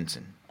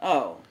 Jensen.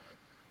 Oh,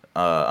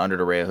 Under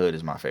the Red Hood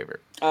is my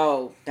favorite.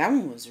 oh, that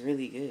one was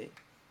really good.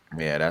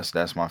 Yeah,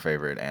 that's my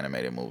favorite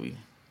animated movie.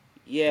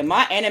 Yeah,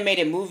 my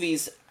animated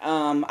movies.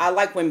 I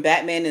like when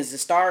Batman is the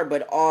star,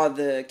 but all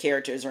the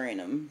characters are in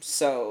them.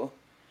 So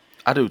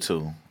I do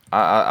too.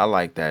 I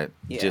like that.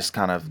 yeah, Just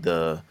kind of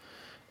the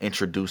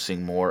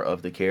introducing more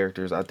of the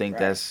characters. I think right.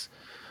 that's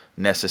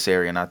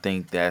necessary, and I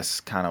think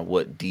that's kind of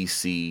what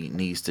DC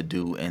needs to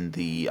do in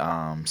the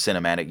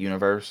cinematic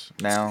universe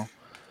now.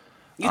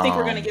 You think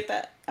we're gonna Um, get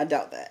that? I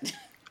doubt that.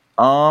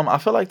 I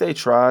feel like they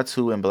tried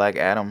to in Black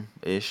Adam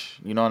ish.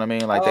 You know what I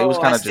mean? Like they was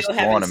Oh, I kind of just still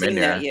throwing haven't them in seen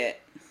that there. yet.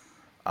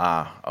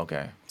 Ah,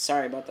 okay.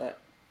 Sorry about that.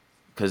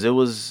 Because it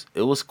was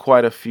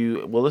quite a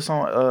few. Well, it's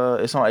on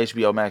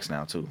HBO Max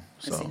now too.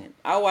 I've seen So it.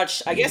 I'll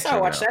watch. I yeah, guess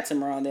I'll check it watch out. that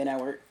tomorrow then at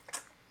work.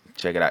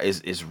 Check it out.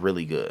 It's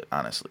really good,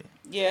 honestly.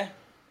 Yeah,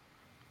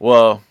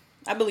 Well,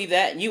 I believe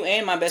that. You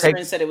and my best take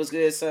friend said it was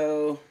good,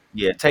 so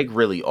yeah, take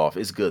really off.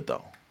 It's good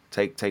though.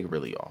 Take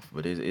really off,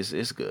 but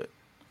it's good.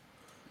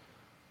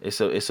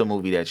 It's a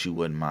movie that you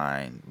wouldn't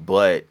mind,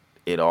 but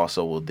it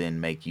also will then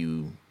make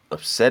you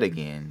upset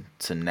again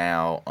to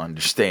now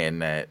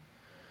understand that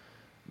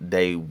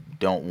they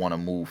don't want to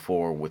move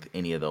forward with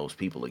any of those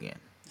people again.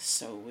 it's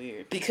so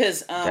weird.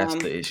 Because That's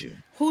the issue.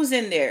 who's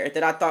in there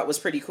that I thought was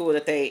pretty cool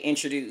that they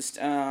introduced?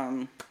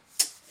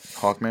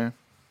 Hawkman.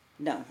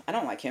 No, I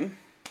don't like him.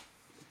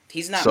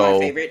 He's not my So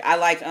favorite. I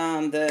like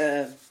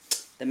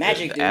the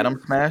magic the dude. Atom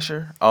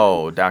Smasher.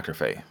 Oh, Doctor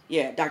Fate.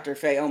 Yeah, Dr.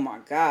 Fate. Oh my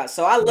god.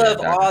 So I Yeah, love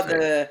Doctor all Fate.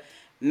 the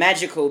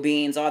magical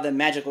beings, all the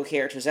magical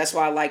characters. That's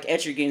why I like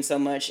Etrigan so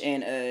much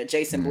and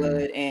Jason Mm,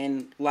 Blood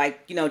and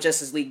like,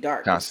 Justice League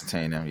Dark.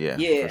 Constantine. Them.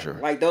 Yeah, for Yeah,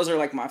 sure. like those are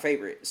like my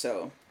favorite.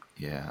 So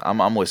Yeah,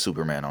 I'm with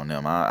Superman on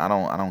them. I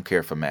don't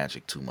care for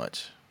magic too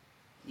much.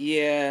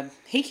 yeah,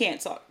 he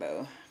can't talk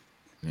though.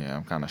 Yeah,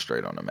 I'm kind of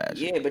straight on the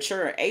magic. Yeah, but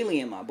you're an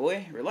alien, my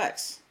boy.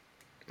 Relax.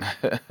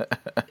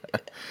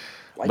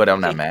 Like But you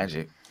I'm not can.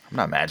 magic. I'm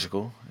not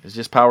magical. It's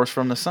just powers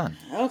from the sun.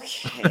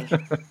 Okay,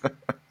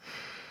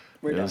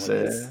 we're You know what I'm done with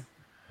this. saying?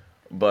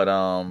 But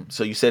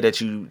so you said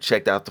that you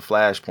checked out the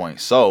Flashpoint.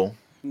 So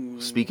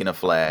Hmm. speaking of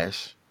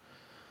Flash,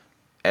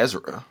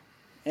 Ezra,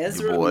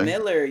 your Ezra boy,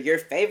 Miller, your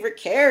favorite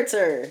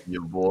character.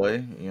 your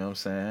boy, you know what I'm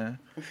saying?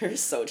 You're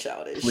so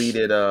childish.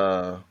 Pleaded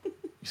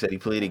you said he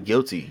pleaded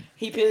guilty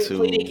He pleaded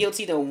to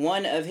guilty to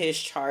one of his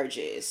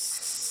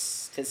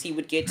charges because he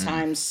would get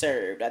mm, time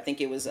served. I think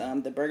it was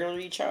the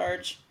burglary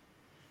charge.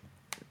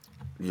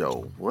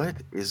 yo, what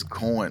is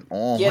going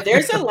on? Yeah,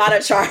 there's a lot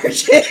of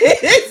charges.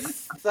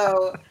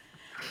 So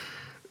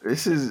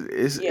This is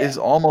yeah, it's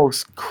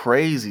almost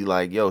crazy.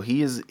 Like, yo,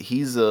 he's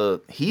a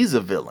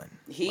villain.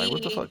 Like,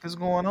 what the he fuck is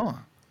going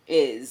on?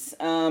 is.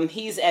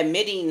 He's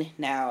admitting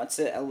now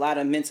to a lot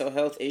of mental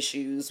health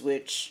issues,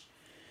 which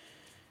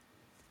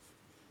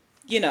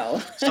you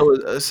know. So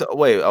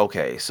wait,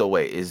 okay. So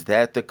wait, is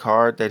that the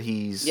card that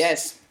he's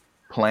Yes,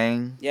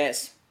 playing?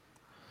 yes.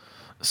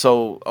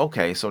 So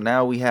okay, so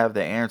now we have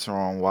the answer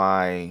on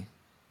why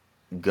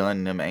Gunn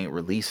and them ain't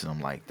releasing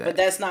him like But that.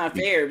 that's not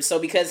Be- fair. So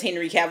because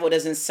Henry Cavill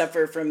doesn't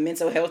suffer from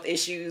mental health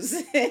issues,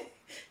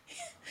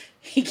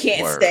 he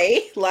can't Word,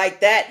 stay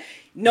like that.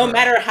 No word.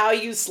 matter how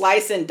you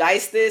slice and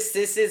dice this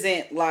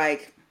isn't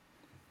like,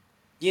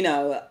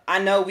 I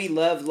know we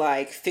love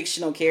like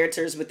fictional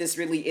characters, but this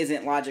really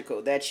isn't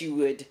logical that you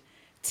would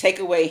take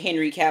away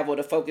Henry Cavill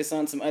to focus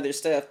on some other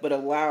stuff, but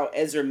allow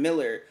Ezra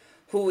Miller,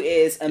 who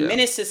is a Yeah,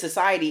 menace to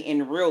society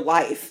in real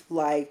life,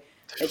 like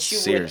that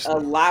you would seriously.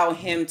 allow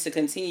him to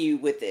continue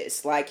with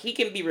this. Like he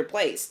can be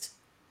replaced.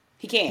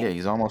 He Yeah, can.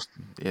 he's almost.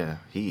 Yeah,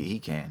 he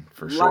can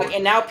for Like sure,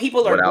 and now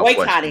people are without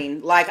question.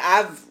 boycotting. Like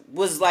I've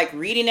was like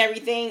reading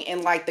everything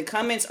and like the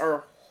comments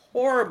are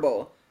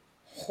horrible.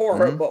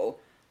 Hmm. Horrible.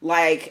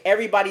 Like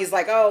everybody's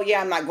like, "Oh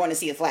yeah, I'm not going to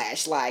see the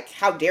Flash." Like,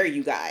 how dare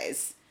you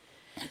guys?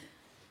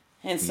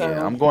 And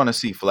Yeah, so I'm going to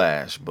see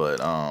Flash, but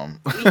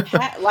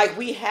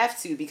we have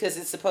to because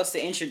it's supposed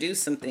to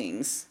introduce some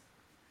things.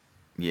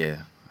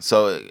 yeah.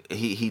 So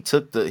he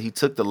took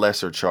the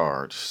lesser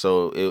charge.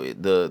 So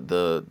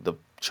the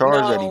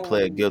charge that he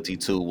pled No, guilty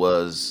to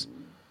was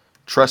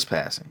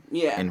trespassing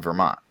yeah, in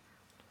Vermont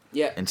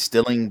yep. and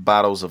stealing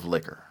bottles of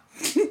liquor.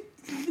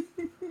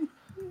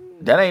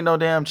 That ain't no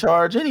damn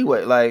charge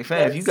anyway. Like,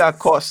 fam, if you That's got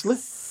caught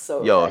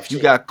so if you ratchet.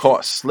 got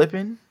caught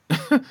slipping,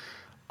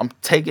 I'm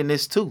taking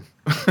this too.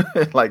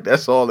 Like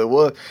that's all it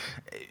was.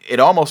 It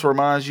almost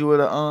reminds you of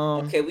the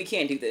Okay, we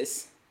can't do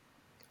this.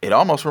 It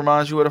almost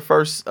reminds you of the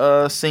first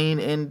scene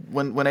in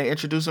when they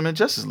introduced him in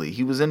Justice League.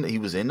 He was in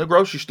the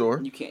grocery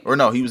store, You can't do or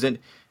no, this. he was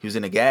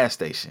in the gas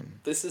station,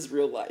 This is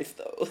real life,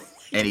 though.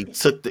 and he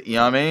took the, you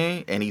know what I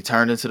mean, and he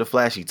turned into the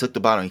Flash. He took the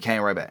bottle, and he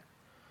came right back.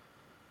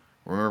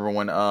 Remember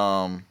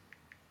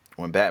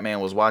when Batman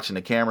was watching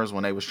the cameras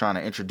when they was trying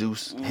to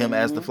introduce him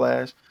as the Hmm.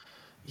 Flash?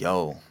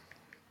 Yo,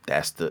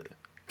 that's the.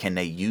 Can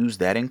they use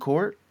that in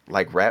court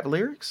like rap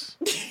lyrics?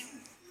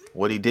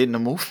 What he did in the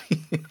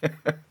movie?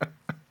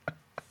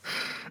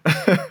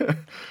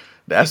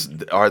 That's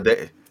are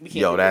they? We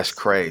can't Yo, do that's this.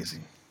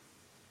 crazy.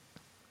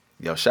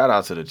 Yo, shout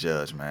out to the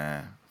judge,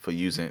 man, for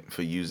using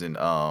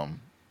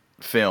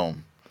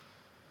film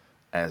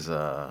as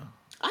a.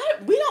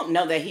 We don't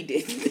know that he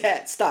did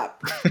that.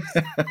 Stop.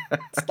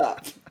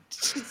 Stop.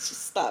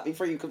 Just stop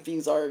before you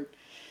confuse our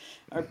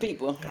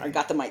people, our Hey,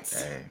 Gothamites.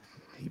 hey,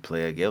 he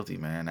pled guilty,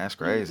 man. That's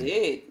He crazy.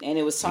 did, and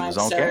it was He time was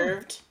on camera.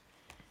 served.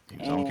 He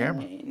was on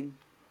camera. And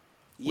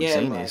We yeah,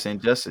 seen it. like, It's in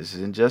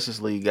Justice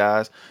League,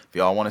 guys. If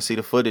y'all want to see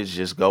the footage,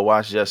 just go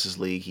watch Justice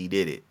League. He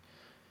did it.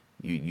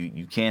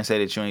 You can't say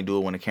that you ain't do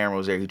it when the camera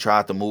was there. He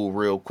tried to move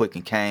real quick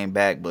and came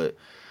back, but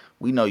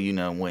we know you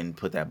know when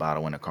put that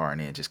bottle in the car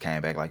and then just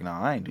came back like, no,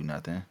 I ain't do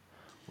nothing.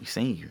 We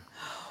seen you.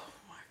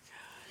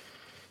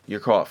 You're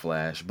caught,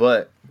 Flash.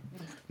 But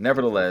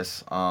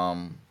nevertheless,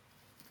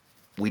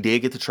 we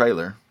did get the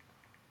trailer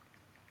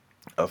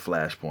of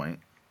Flashpoint.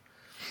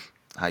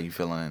 How you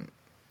feeling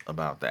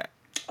about that?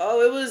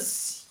 oh,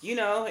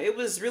 it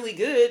was really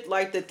good.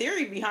 Like the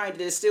theory behind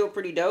it is still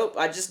pretty dope.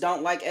 I just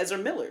don't like Ezra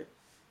Miller.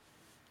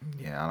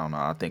 Yeah, I don't know.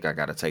 I think I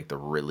got to take the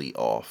really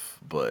off,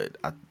 but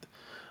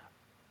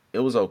it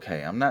was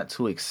okay. I'm not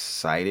too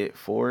excited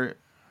for it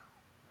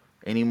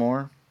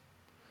anymore.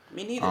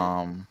 Me neither.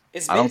 Um,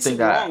 It's I been don't too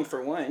think I. long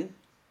for one.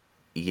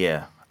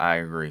 Yeah, I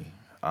agree.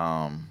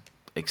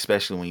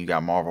 Especially when you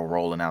got Marvel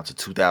rolling out to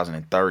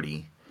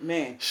 2030,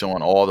 Man,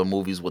 showing all the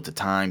movies with the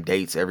time,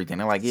 dates, everything.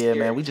 They're like, yeah,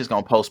 man, scary. we just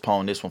gonna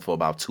postpone this one for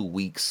about 2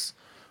 weeks,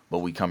 but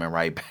we coming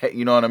right back.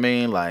 You know what I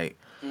mean? Like,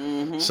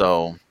 Hmm.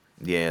 so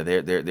yeah,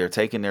 they're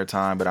taking their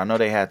time, but I know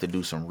they had to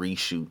do some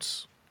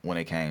reshoots when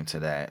it came to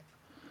that.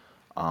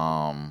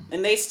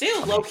 And they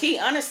still, I low mean, key,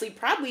 honestly,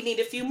 probably need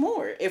a few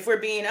more, if we're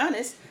being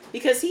honest,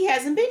 because he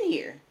hasn't been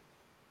here.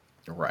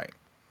 right.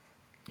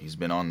 He's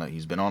been on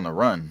the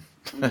run.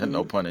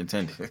 No Hmm. pun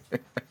intended.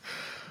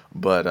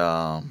 But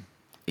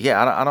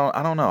yeah,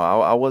 I don't know.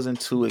 I wasn't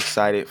too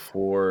excited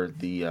for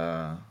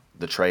the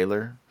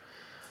trailer.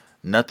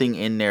 Nothing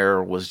in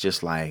there was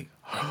just like,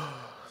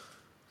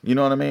 you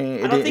know what I mean?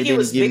 I It don't didn't it think it didn't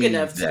was give big me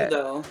enough, too, that,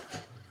 though.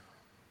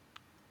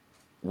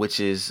 which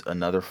is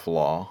another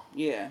flaw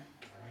Yeah.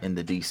 in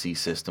the DC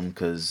system.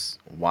 Because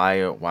why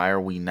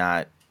are we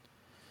not?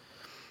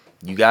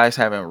 You guys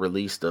haven't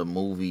released a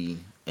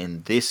movie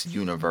in this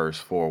universe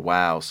for a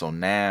while, so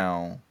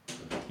now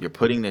you're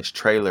putting this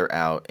trailer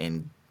out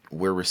and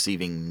we're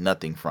receiving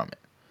nothing from it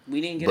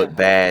We didn't get a but hype.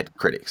 bad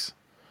critics.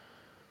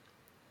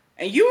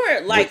 And you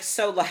were What? like,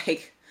 so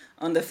like,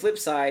 on the flip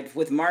side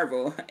with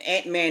Marvel,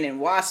 Ant-Man and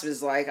Wasp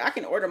is like, I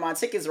can order my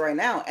tickets right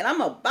now, and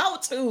I'm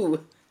about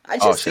to. I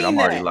Oh just shit, seen I'm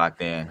already that.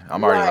 locked in.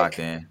 I'm already locked Like,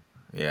 in.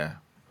 Yeah.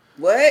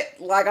 what?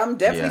 Like, I'm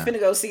definitely Yeah. finna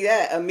go see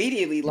that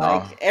immediately.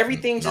 No. Like,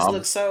 everything No. just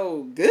looks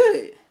so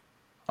good.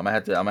 I'm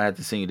gonna have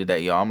to send you today.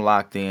 Yo, I'm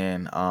locked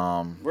in.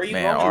 Where you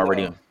Man, going, already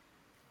though?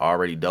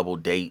 already double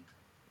date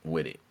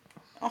with it.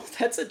 Oh,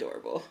 that's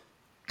adorable.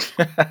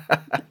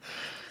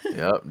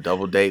 Yep,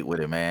 double date with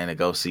it, man. To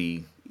go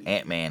see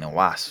Ant Man and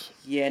Wasp.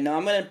 Yeah, no,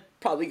 I'm gonna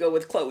probably go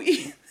with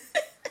Chloe.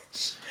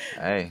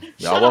 Hey,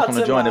 y'all Shout out welcome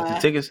to to join. my.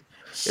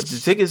 If the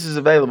tickets is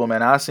available,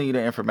 man, I'll send you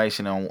the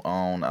information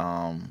on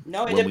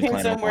No, it when we depends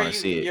plan on on where going to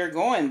see it. you're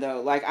going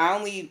though. Like, I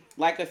only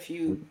like a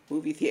few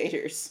movie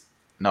theaters.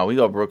 No, we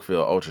go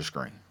Brookfield Ultra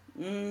Screen.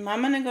 I'm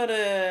gonna go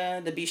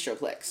to the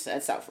Bistroplex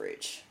at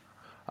Southridge.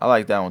 I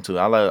like that one too.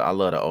 I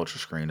love the Ultra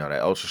Screen though.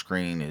 That Ultra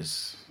Screen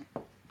is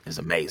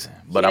amazing.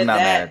 But Yeah, I'm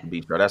not mad at that the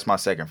Beach Bro. That's my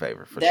second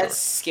favorite for that sure.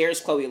 scares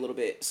Chloe a little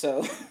bit.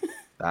 So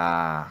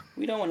Ah,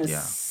 we don't want to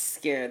yeah.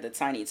 scare the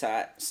tiny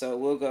tot. So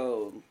we'll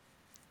go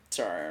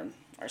to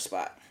our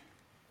spot.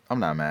 I'm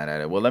not mad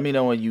at it. Well, let me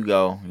know when you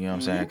go. You know what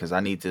I'm saying? Hmm. Because I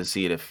need to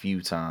see it a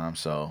few times.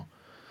 So,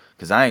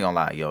 because I ain't gonna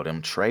lie, yo,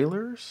 them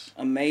trailers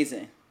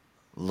Amazing.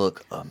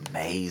 look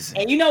amazing.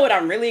 And you know what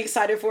I'm really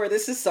excited for?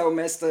 This is so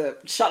messed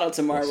up. Shout out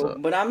to What's Marvel,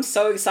 up? but I'm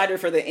so excited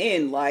for the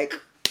end. Like,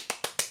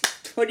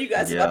 What are you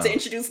guys about to Yeah.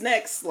 introduce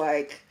next?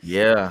 Like,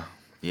 Yeah. that's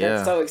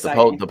Yeah. so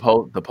exciting.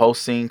 The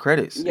post scene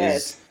credits is,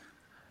 Yes,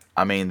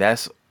 I mean,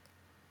 that's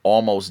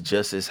almost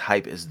just as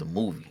hype as the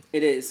movie.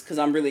 it is because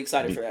I'm really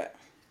excited for Be- that.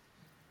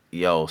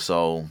 Yo,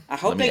 so I let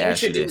hope me they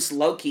ask you introduce this.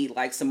 Loki,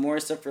 like some more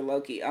stuff for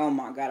Loki. Oh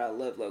my god, I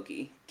love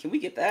Loki. Can we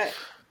get that?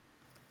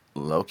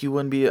 Loki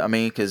wouldn't be, I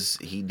mean, because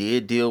he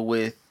did deal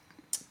with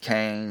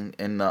Kang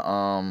in the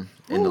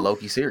Whew,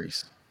 Loki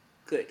series.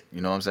 good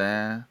You know what I'm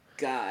saying?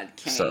 God,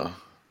 So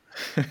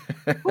Kang.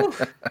 Whew,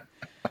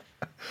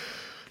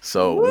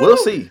 so we'll woo.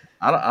 see.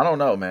 I don't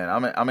know, man.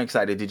 I'm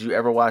excited. Did you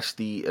ever watch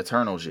the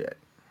Eternals yet?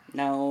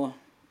 No,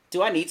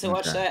 do I need to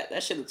watch Okay. that?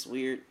 That shit looks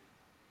weird.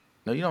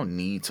 No, you don't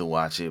need to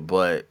watch it,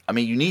 but I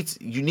mean, you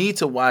need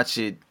to watch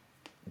it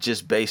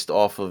just based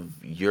off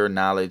of your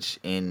knowledge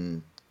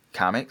in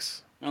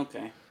comics.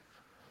 Okay.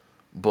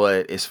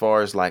 But as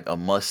far as like a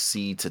must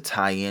see to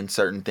tie in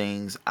certain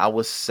things, I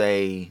would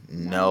say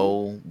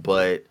No. no.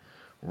 But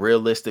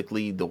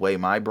realistically, the way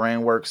my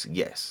brain works,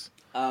 yes.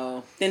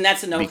 Oh, then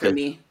that's a no for Because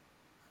me.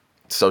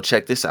 so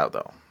check this out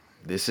though.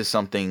 This is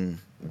something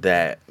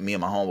that me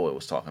and my homeboy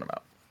was talking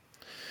about,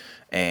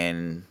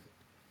 and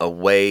a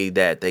way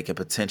that they can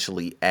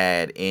potentially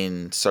add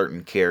in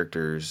certain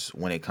characters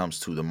when it comes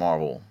to the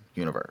Marvel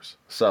universe.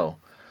 So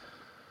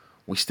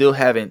we still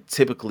haven't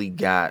typically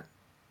got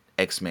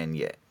X-Men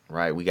yet,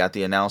 right? We got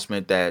the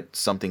announcement that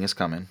something is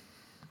coming.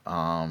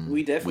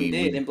 We definitely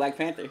did We in Black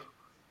Panther.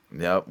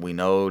 Yep, we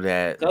know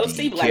that Go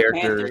see the Black Panther,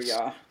 characters.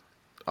 y'all,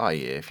 Oh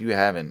yeah, if you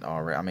haven't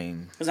already, I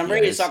mean, because I'm yeah,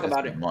 ready to talk it's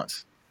about been it.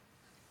 months.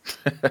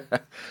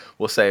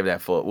 We'll save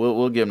that for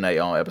we'll give them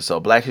their own episode.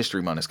 Black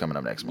History Month is coming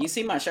up next You month.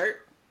 see my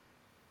shirt?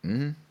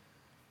 Hmm.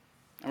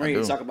 I'm I ready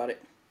to do, talk about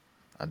it.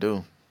 I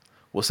do.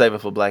 We'll save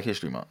it for Black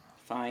History Month.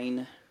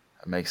 Fine.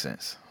 That makes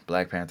sense.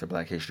 Black Panther,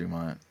 Black History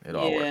Month, it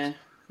all works. Yeah,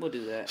 we'll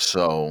do that.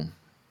 So,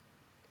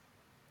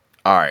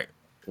 all right,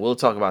 we'll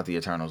talk about the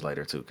Eternals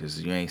later too,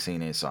 because you ain't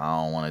seen it, so I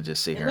don't want to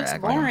just sit It here and looks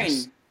act like I'm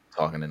just boring.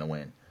 talking in the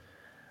wind.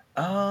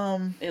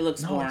 It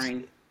looks No,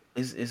 boring.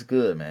 it's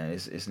good, man.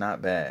 It's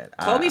not bad.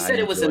 Kobe I said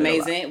it was enjoy it a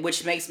lot. amazing,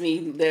 which I leads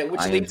me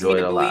enjoy to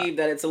it a lot. believe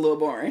that it's a little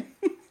boring.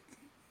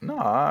 No,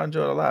 I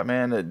enjoy it a lot,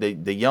 man.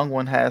 The young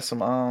one has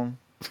some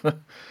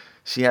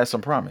she has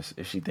some promise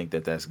if she think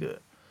that that's good,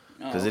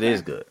 Oh, because it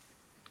is okay. good.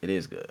 It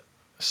is good.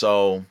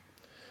 So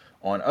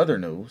on other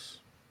news,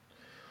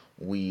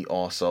 we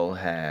also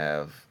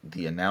have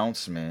the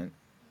announcement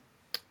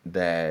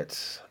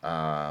that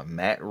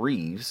Matt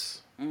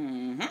Reeves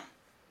Hmm.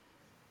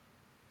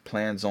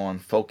 plans on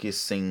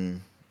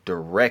focusing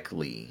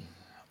directly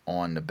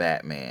on the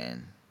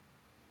Batman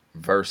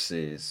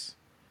versus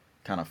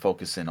kind of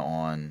focusing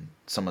on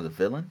some of the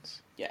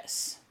villains.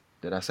 Yes,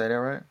 Did I say that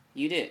right?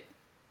 you did.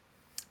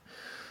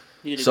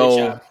 You did a good So,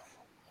 job.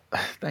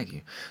 thank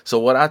you. So,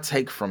 what I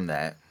take from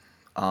that,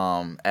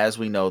 as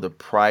we know, the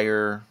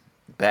prior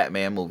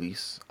Batman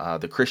movies,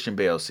 the Christian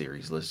Bale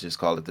series, let's just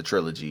call it the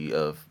trilogy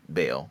of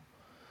Bale,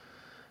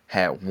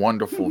 had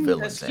wonderful That's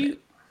villains in it.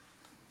 cute.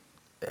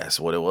 That's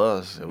what it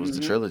was. It was the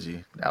Hmm.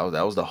 trilogy. That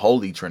was the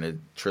holy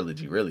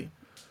trilogy, really.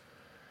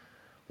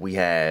 We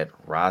had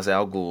Ra's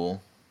al Ghul,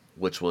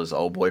 which was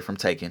old boy from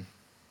Taken.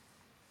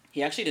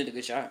 He actually did a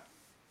good job.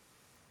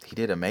 He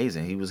did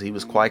amazing. He was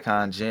Hmm.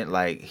 Qui-Gon Jinn.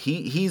 Like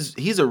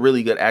he's a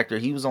really good actor.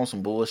 He was on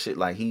some bullshit.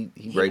 Like he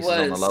He races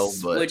on the low,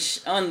 was, but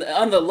which on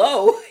the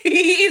low,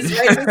 he is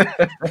racist.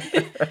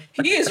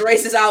 He is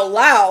racist out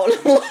loud.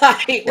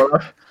 Like,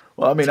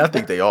 well, I mean, I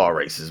think they are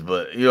racist,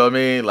 but you know what I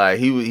mean. Like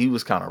he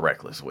was kind of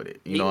reckless with it.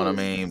 You he know what I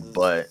mean?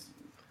 But was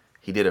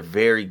he did a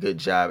very good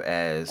job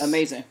as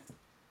amazing.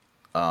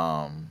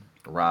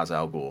 Ra's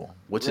al Ghul,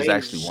 which is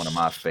actually one of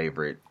my Rage.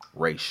 favorite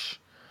Ra's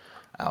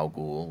al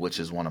Ghul, which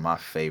is one of my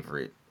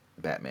favorite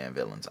Batman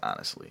villains.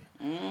 Honestly,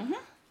 Hmm.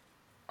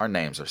 our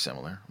names are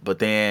similar, but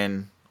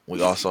then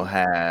we also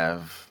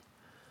have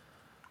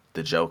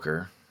the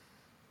Joker,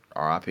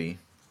 R.I.P.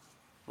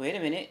 Wait a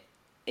minute.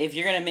 If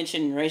you're gonna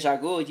mention Rage Al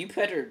Ghul, you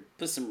better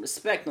put some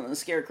respect on the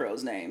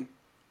Scarecrow's name.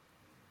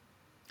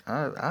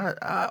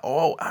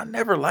 I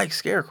never liked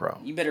Scarecrow.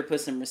 You better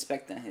put some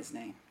respect on his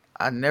name.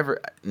 I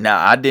never.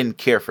 Now I didn't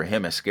care for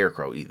him as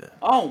Scarecrow either.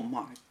 Oh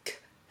my.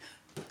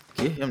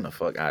 Get him the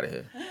fuck out of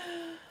here.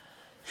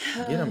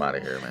 Get him out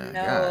of here, man.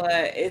 No, God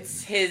damn.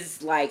 it's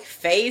his like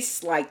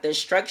face, like the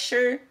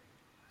structure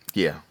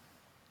Yeah,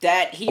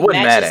 that I he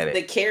wasn't mad matches at it.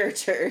 the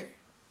character.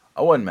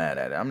 I wasn't mad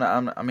at it.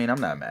 I mean,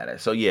 I'm not mad at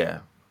it. So yeah,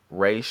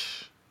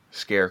 race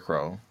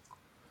Scarecrow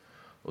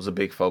was a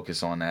big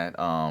focus on that.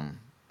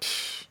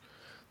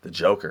 The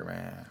Joker,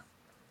 man.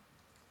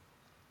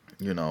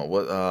 You know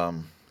what?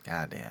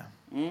 Goddamn.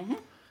 Hmm.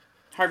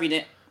 Harvey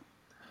Dent.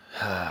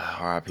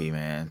 R.I.P.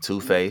 Man.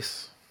 Two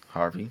Face,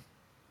 Harvey.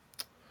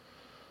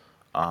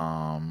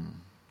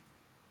 Um,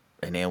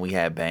 and then we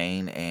had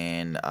Bane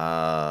and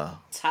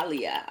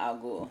Talia Al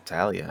Ghul.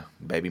 Talia,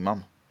 baby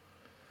mama.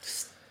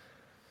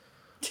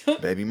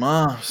 Baby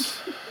moms,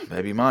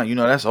 baby mom. You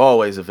know that's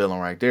always a villain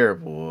right there,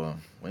 boy.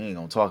 We ain't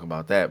gonna talk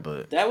about that,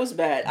 but That was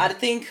bad. I man,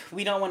 think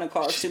we don't want to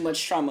cause she too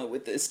much trauma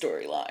with this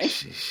storyline.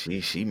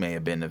 she may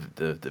have been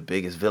the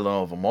biggest villain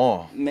of them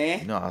all.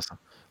 Man. You know how some,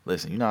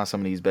 listen. You know how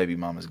some of these baby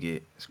mamas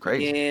get. It's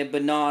crazy. Yeah,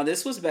 but nah,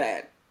 this was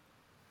bad.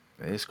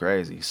 It's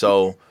crazy.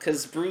 So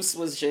Cause Bruce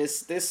was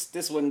just this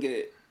wasn't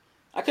good.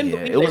 I couldn't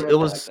yeah, believe they wrote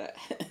that like that.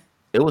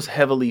 it was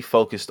heavily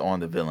focused on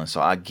the villain.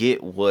 So I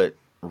get what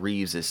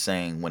Reeves is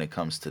saying when it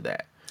comes to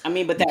that I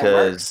mean, but that because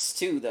works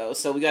too, though.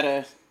 So we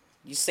gotta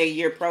you say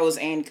your pros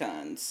and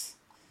cons.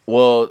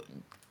 well,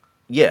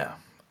 yeah,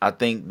 I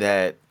think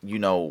that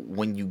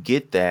when you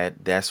get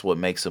that, that's what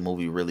makes a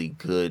movie really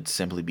good.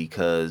 Simply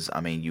because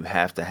I mean, you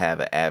have to have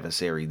an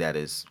adversary that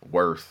is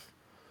worth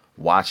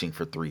watching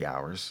for 3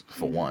 hours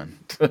for one.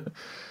 Hmm.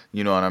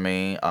 You know what I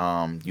mean?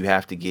 You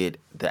have to get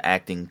the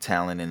acting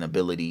talent and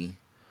ability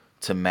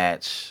to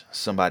match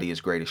somebody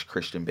as great as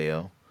Christian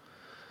Bale.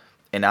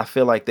 And I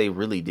feel like they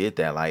really did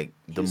that. Like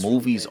He the was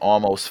really movies good.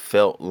 almost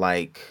felt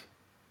like,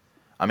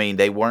 I mean,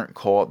 they weren't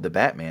called the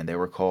Batman. They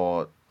were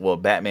called, well,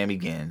 Batman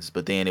Begins,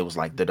 but then it was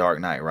like The Dark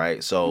Knight,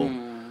 right? So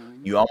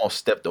Mm. you almost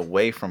stepped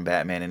away from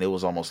Batman and it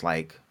was almost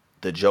like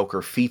the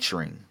Joker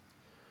featuring,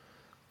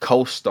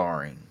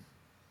 co-starring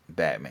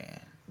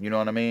Batman. You know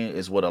what I mean?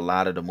 Is what a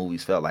lot of the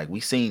movies felt like. We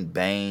seen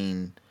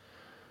Bane,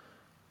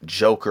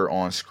 Joker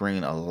on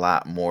screen a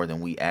lot more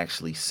than we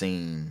actually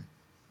seen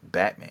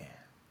Batman.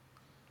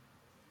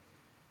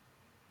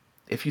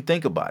 If you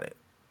think about it,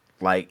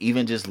 like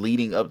even just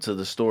leading up to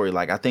the story,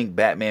 like I think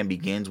Batman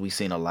Begins, we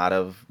seen a lot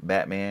of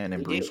Batman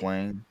and We Bruce did.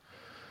 Wayne,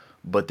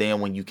 but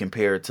then when you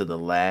compare it to the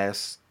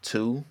last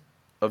two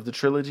of the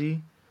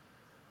trilogy,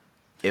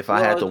 if I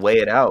had to Well, weigh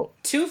it out,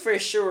 two for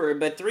sure,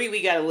 but three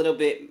we got a little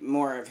bit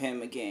more of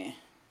him again.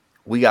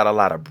 we got a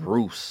lot of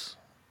Bruce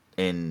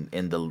in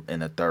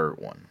the third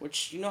one.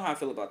 Which you know how I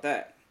feel about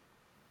that.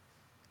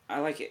 I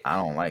like it. I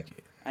don't like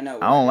it. I know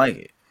I why. don't like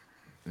it.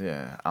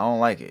 Yeah, I don't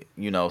like it.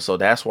 So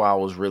that's why I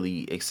was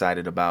really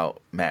excited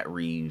about Matt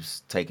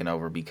Reeves taking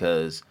over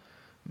because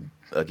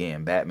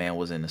again, Batman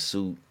was in the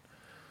suit.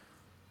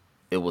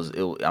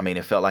 I mean,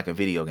 it felt like a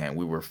video game.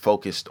 We were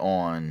focused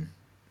on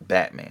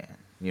Batman.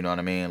 You know what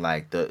I mean?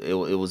 Like it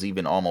was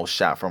even almost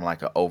shot from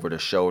like a over the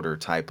shoulder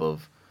type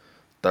of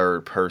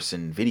third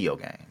person video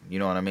game. You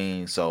know what I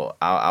mean? So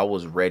I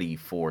was ready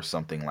for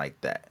something like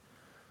that.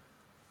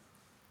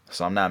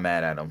 So I'm not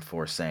mad at him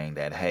for saying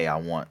that. Hey, I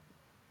want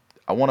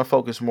to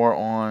focus more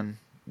on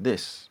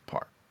this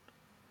part.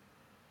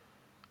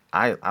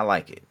 I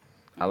like it.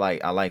 I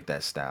like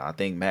that style. I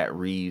think Matt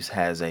Reeves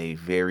has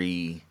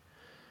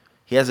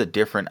he has a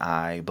different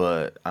eye,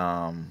 but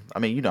I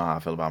mean, you know how I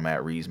feel about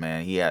Matt Reeves,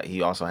 man.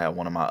 He also had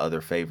one of my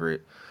other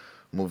favorite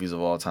movies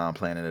of all time,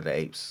 Planet of the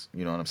Apes.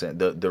 You know what I'm saying?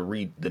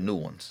 The new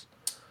ones,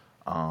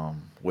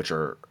 which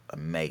are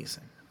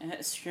amazing.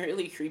 It's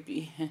really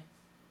creepy.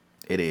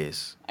 It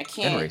is, I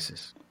and can't.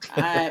 racist,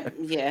 I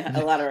yeah,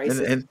 a lot of and,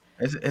 races. and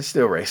it's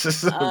still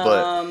racist,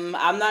 but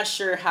I'm not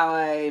sure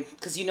how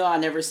because I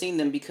never seen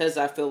them because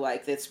I feel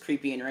like that's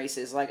creepy and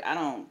racist. Like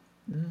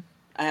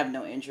I have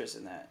no interest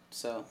in that.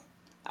 So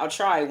I'll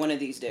try one of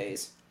these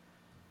days.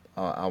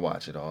 I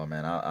watch it all,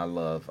 man. I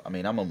love. I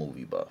mean, I'm a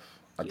movie buff.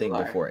 I You think are.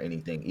 before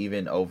anything,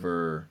 even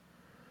over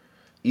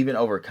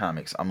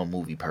comics, I'm a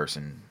movie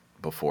person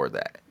before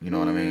that. You know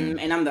what I mean?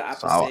 And I'm the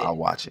So I'll opposite.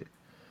 watch it.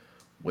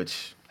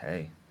 Which,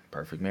 hey,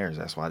 perfect marriage.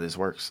 That's why this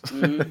works.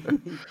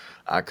 Mm-hmm.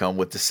 I come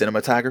with the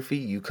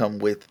cinematography. You come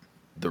with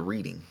the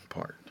reading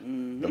part,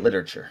 the Mm-hmm.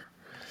 literature.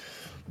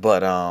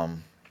 But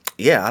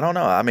yeah, I don't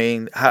know. I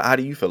mean, how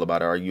do you feel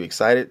about it? Are you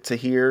excited to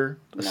hear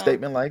a No,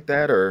 statement like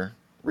that, or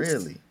we'll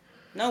really?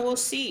 no, we'll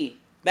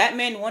see.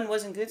 Batman one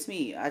wasn't good to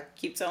me. I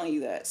keep telling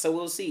you that. So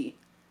we'll see.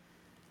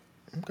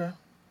 Okay.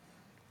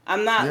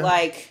 I'm not Yeah.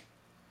 like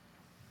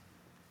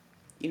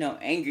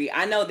angry.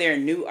 I know their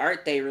new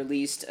art they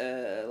released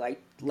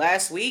like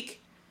last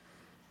week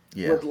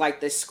Yeah. with like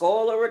the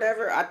skull or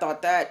whatever. I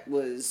thought that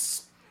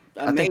was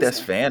I think that's amazing.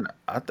 fan.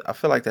 I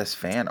feel like that's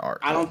fan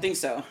art I though. don't think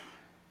so.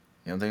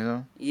 You don't think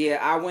so? Yeah,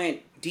 I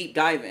went deep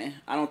diving.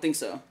 I don't think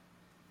so.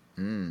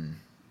 Mm.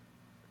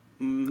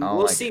 I don't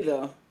We'll like see it.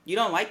 though. You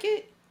don't like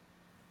it?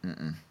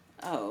 Mm-mm.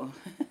 Oh.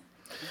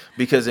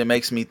 Because it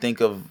makes me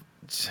think of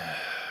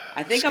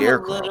I think I'm a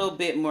Scarecrow. little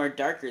bit more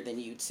darker than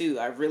you too.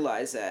 I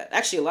realize that.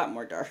 Actually, a lot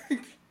more dark.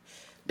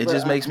 It but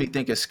just makes me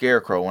think of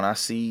Scarecrow. When I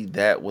see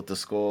that with the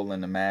skull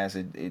and the mask,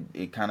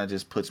 it kind of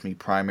just puts me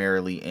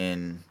primarily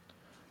in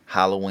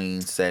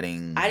Halloween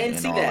I setting didn't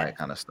and see all that. that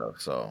kind of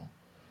stuff. So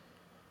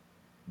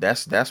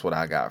that's what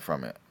I got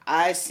from it,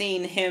 I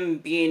seen him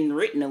being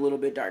written a little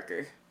bit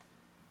darker.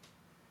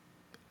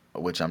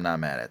 which I'm not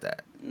mad at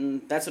that.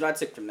 That's what I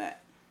took from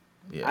that.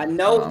 I Yeah,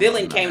 know I'm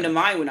villain not came mad to at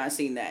mind when I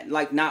seen that.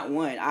 Like not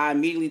one. I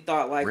immediately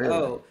thought that. like, Really,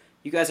 oh,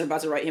 you guys are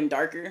about to write him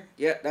darker.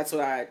 Yep, that's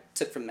what I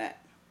took from that.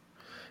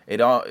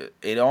 it all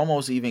it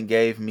almost even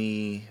gave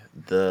me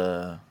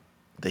the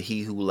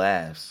He Who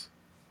Laughs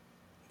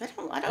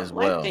I don't as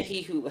like the well.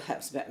 He Who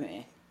Laughs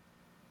Batman.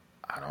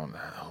 I don't know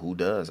who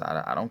does.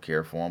 I don't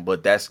care for him,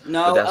 but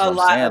No, that's a what I'm lot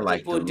saying. of Like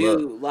people the look,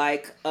 do.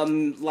 Like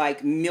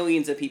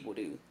millions of people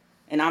do,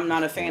 and I'm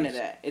not of a fan of course,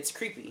 that. It's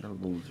creepy. they're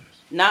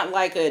losers. Not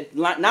like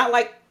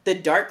the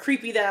dark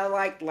creepy that I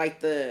like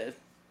the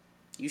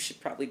you should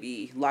probably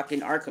be locked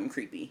in Arkham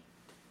creepy.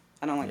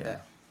 I don't like Yeah,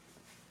 that.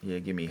 yeah.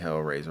 Give me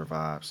Hellraiser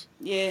vibes.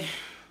 Yeah,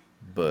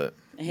 But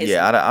and his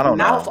yeah, I don't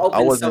mouth know. I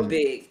opens so wasn't.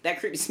 big that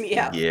creeps me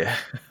out. Yeah,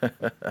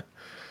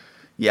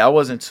 yeah. I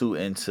wasn't too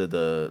into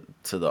the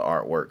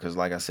artwork because,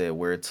 like I said,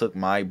 where it took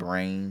my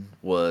brain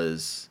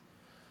was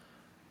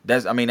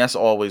that's. I mean, that's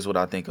always what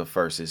I think of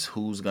first is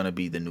who's gonna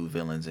be the new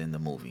villains in the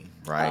movie,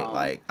 right? Um,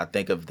 Like I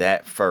think of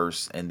that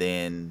first, and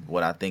then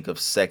what I think of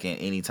second.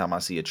 Anytime I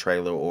see a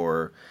trailer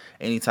or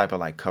any type of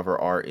like cover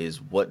art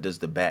is what does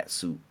the bat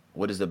suit?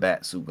 What is the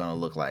bat suit gonna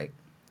look like?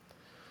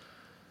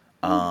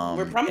 we're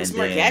And promising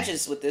more then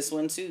gadgets with this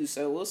one too,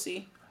 so we'll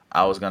see.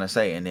 I was gonna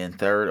say, and then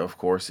third, of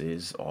course,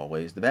 is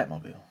always the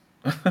Batmobile.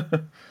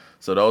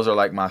 So those are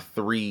like my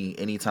three.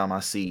 Anytime I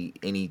see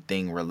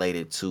anything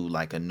related to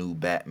like a new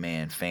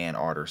Batman fan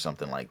art or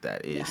something like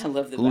that, is I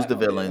love the who's the Batmobile.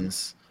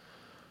 villains,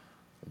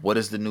 what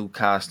is the new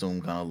costume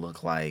gonna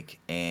look like,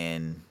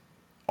 and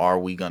are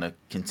we gonna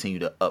continue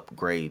to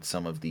upgrade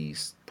some of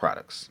these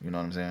products? You know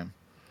what I'm saying?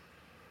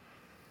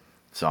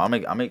 So I'm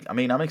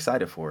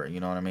excited for it. You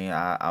know what I mean?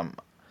 I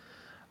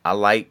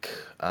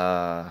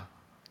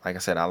like I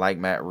said, I like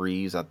Matt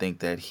Reeves. I think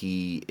that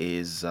he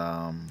is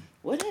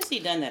What has he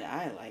done that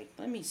I like?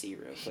 Let me see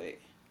real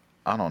quick.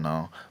 I don't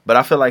know, but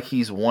I feel like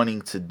he's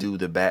wanting to do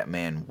the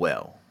Batman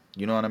well.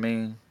 You know what I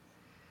mean?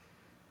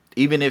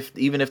 Even if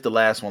the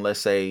last one, let's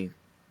say,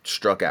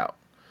 struck out,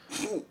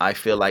 I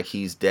feel like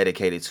he's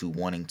dedicated to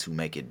wanting to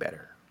make it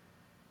better.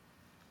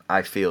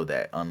 I feel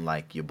that,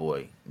 unlike your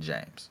boy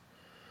James,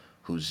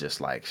 who's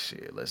just like,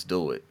 shit, let's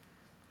do it.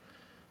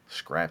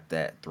 Scrap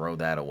that, throw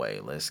that away.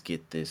 Let's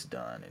get this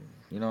done, and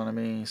you know what I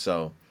mean.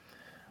 So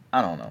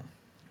I don't know.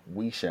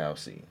 We shall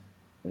see.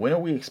 When are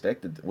we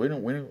expected? When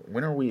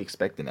are we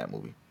expecting that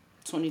movie?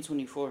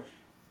 2024.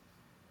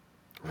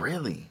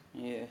 Really?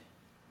 Yeah,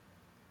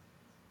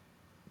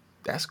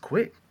 That's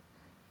quick.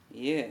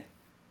 yeah.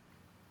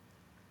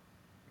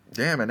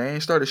 Damn, and they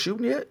ain't started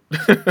shooting yet.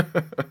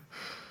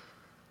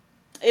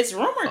 It's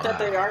rumored that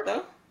they Wow. are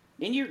though.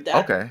 Didn't you?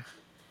 Okay.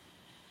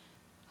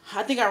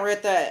 I think I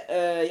read that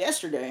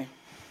yesterday.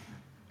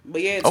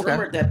 But yeah, it's Okay.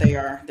 rumored that they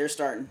are. They're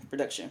starting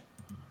production.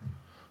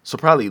 So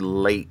probably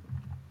late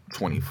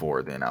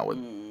 24 then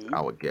Mm.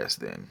 I would guess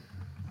then.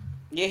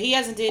 Yeah, he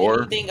hasn't did Or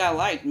anything I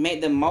like.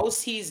 The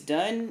most he's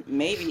done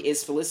maybe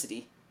is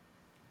Felicity.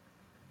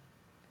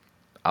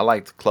 I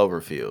liked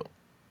Cloverfield.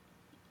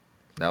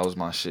 That was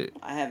my shit.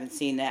 I haven't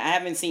seen that. I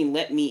haven't seen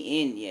Let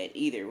Me In yet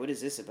either. What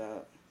is this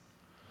about?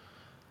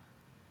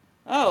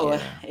 Oh,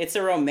 Yeah. it's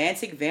a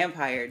romantic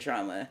vampire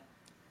drama.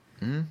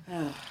 Hmm.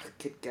 Oh,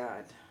 good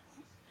God.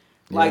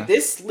 Like Yeah.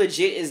 this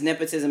legit is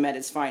nepotism at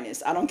its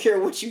finest. I don't care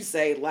what you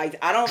say. Like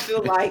I don't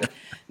feel like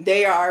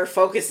they are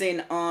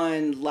focusing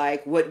on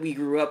like what we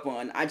grew up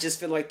on. I just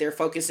feel like they're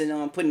focusing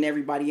on putting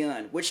everybody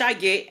on, which I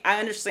get, I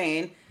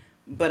understand,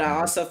 but I Hmm.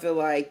 also feel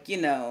like,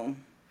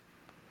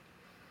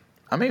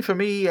 I mean, for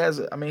me,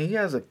 he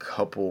has a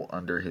couple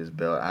under his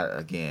belt.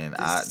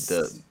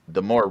 this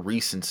The more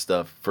recent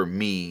stuff for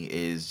me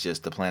is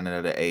just the Planet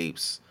of the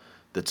Apes,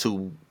 the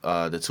two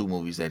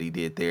movies that he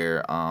did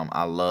there.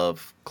 I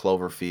love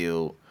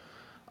Cloverfield.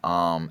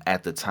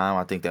 At the time,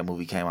 I think that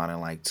movie came out in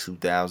like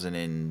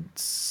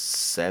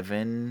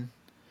 2007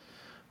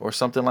 or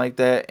something like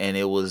that, and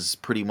it was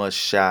pretty much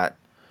shot.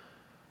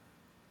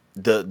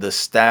 The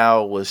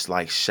style was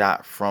like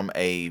shot from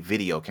a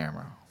video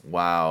camera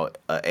while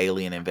a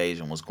alien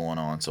invasion was going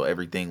on, so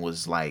everything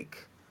was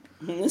like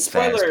fast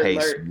spoiler paced,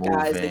 alert,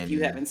 guys, if you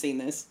moving. haven't seen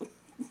this.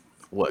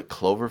 What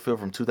Cloverfield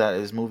from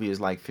 2000? This movie is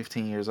like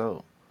 15 years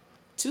old.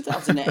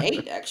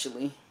 2008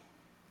 actually.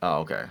 Oh,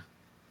 okay.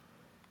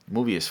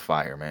 Movie is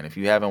fire, man. If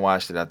you haven't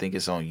watched it, I think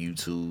it's on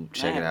YouTube. I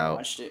Check it haven't out.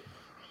 watched it.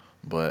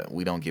 But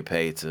we don't get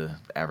paid to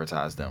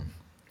advertise them.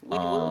 We will.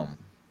 Um,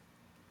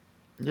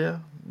 yeah,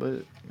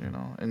 but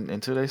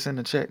until they send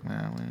a check,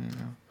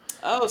 man,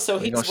 Oh, so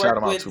we ain't gonna he's shout worked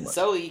them out with too much.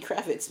 Zoe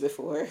Kravitz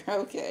before.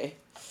 Okay.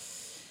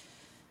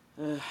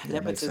 Yeah,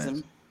 makes sense.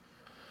 Nepotism.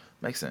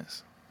 Makes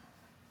sense.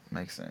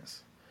 Makes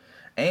sense.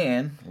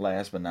 And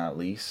last but not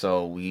least,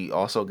 so we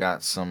also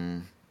got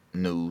some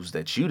news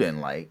that you didn't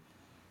like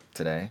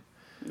today.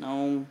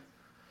 No.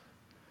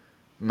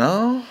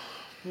 No,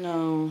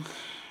 No.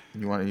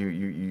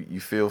 you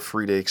feel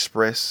free to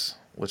express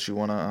what you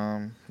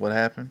wanna what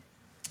happened.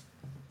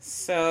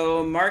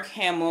 So Mark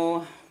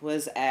Hamill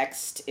was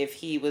asked if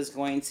he was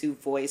going to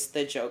voice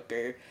the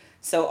Joker.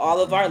 So all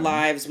of our Hmm.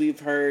 lives we've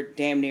heard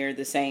damn near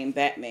the same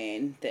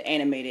Batman, the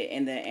animated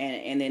and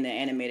then the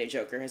animated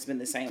Joker has been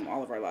the same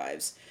all of our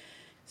lives.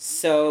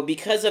 So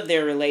because of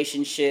their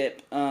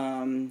relationship,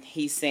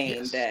 he's saying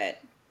Yes.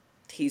 that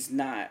he's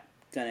not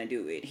gonna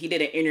do it. He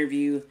did an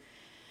interview,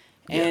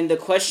 Yeah. and the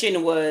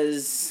question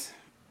was,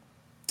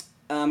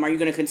 are you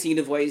going to continue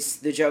to voice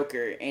the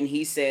Joker? And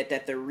he said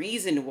that the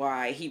reason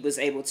why he was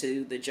able to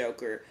do the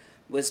Joker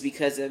was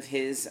because of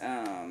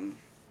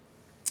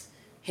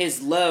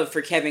his love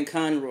for Kevin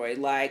Conroy.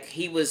 Like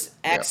he was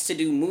Yeah. asked to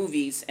do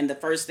movies, and the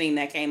first thing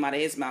that came out of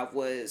his mouth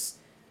was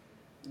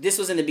this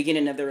was in the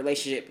beginning of the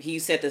relationship. He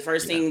said the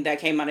first Yeah. thing that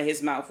came out of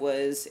his mouth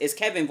was, "Is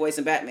Kevin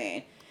voicing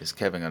Batman?" Is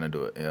Kevin gonna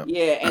do it?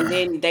 Yeah, and Yeah.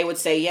 then they would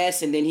say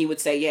yes, and then he would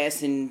say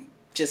yes, and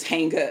just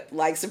hang up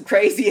like some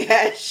crazy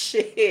ass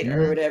shit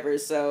or hmm whatever.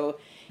 So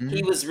he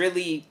hmm was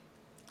really,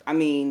 I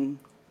mean,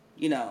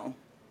 you know,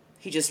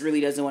 he just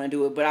really doesn't want to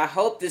do it. But I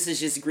hope this is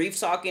just grief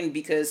talking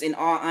because, in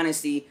all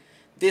honesty,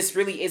 this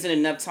really isn't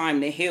enough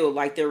time to heal.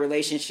 Like their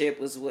relationship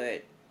was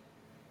what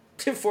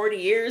 40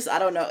 years. I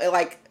don't know.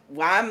 Like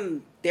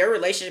I'm their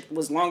relationship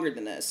was longer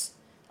than us,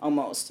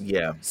 almost.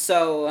 Yeah.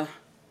 So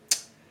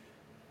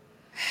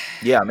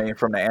Yeah. I mean,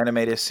 from the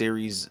animated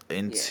series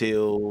yeah.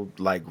 until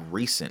like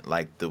recent,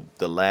 like the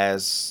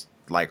last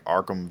like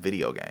Arkham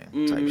video game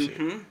type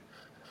shit, Mm-hmm.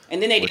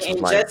 And then they did which was like,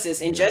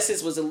 Injustice. yeah.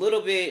 Injustice was a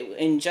little bit.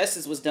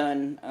 Injustice was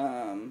done.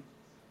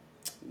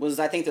 Was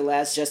I think the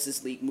last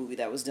Justice League movie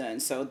that was done.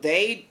 So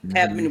they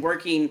have hmm been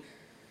working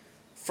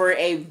for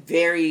a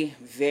very,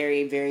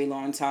 very, very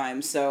long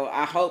time. So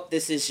I hope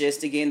this is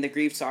just again the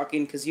grief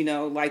talking because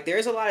like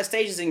there's a lot of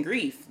stages in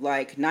grief.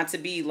 Like not to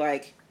be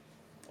like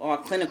all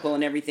clinical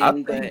and I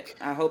everything, but think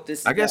I hope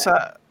this I is guess that.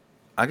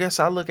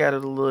 I look at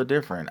it a little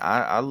different.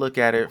 I look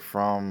at it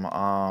from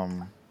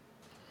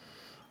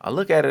I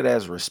look at it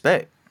as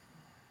respect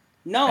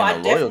No, and I a definitely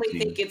loyalty.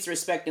 think it's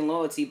respect and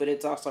loyalty, but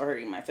it's also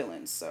hurting my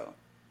feelings. So,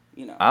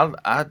 you know,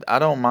 I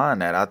don't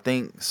mind that. I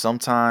think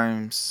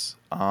sometimes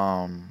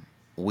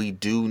we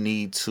do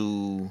need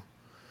to,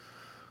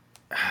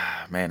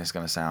 man, it's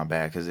gonna sound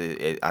bad because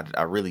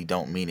I really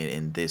don't mean it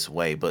in this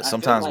way, but I feel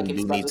sometimes we like it's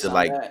do about need to to sound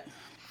like, bad.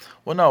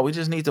 well, no, we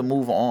just need to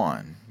move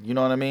on. You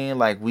know what I mean?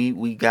 Like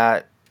we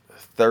got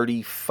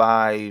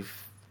 35,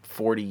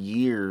 40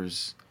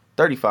 years,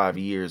 35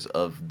 years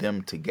of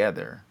them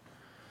together.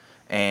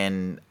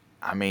 And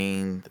I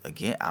mean,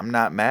 again, I'm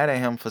not mad at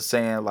him for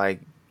saying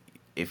like,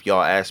 if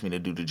y'all ask me to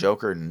do the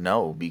Joker,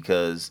 no,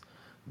 because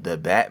the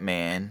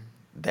Batman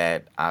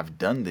that I've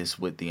done this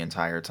with the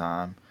entire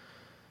time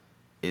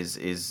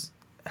is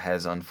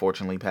has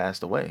unfortunately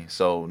passed away.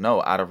 So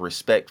no, out of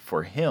respect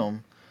for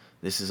him,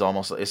 this is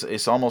almost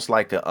it's almost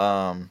like a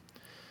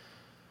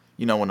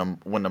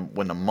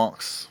when the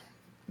monks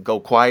go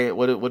quiet,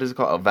 what is it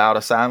called? A vow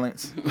to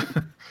silence.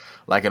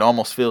 Like it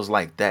almost feels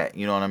like that,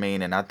 you know what I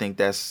mean? And I think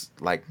that's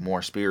like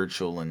more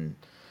spiritual and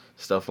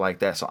stuff like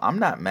that. So I'm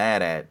not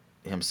mad at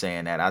him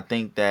saying that. I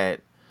think that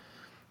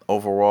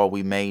overall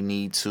we may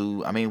need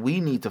to, I mean, we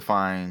need to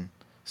find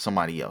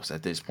somebody else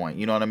at this point.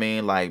 You know what I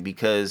mean? Like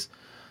because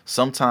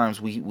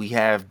sometimes we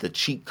have the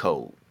cheat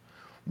code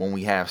when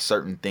we have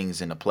certain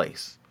things in a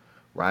place,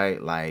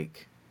 right?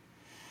 Like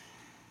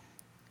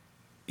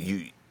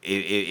you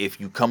if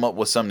you come up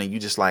with something you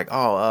just like,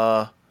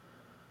 oh,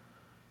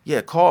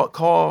 yeah,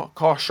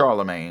 call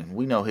Charlemagne.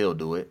 We know he'll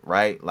do it,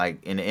 right?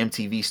 Like in the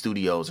MTV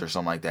studios or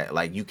something like that.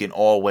 Like you can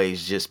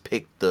always just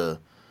pick the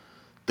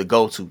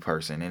go-to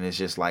person, and it's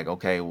just like,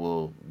 okay,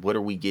 well, what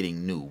are we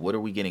getting new? What are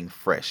we getting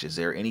fresh? Is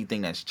there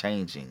anything that's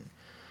changing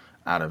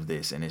out of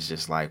this? And it's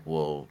just like,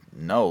 well,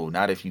 no,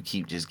 not if you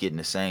keep just getting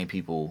the same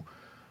people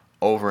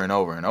over and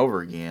over and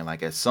over again.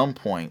 Like at some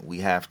point we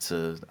have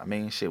to, I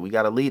mean, shit, we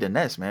got to lead a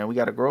nest, man. We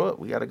got to grow up.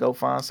 We got to go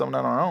find something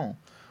on our own.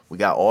 We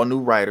got all new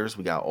writers,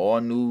 we got all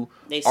new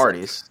They suck.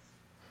 artists.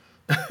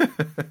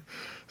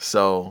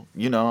 So,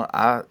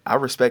 I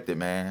respect it,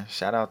 man.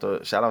 Shout out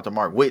to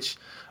Mark. Which,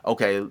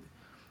 okay,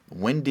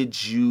 when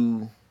did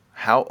you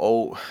how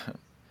old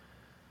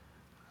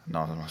no,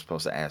 I'm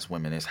supposed to ask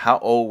women this. How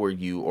old were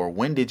you or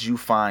when did you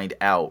find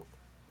out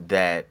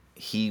that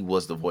he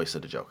was the voice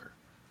of the Joker?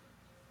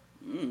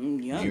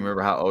 Do you Young.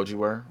 remember how old you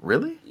were?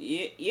 Really?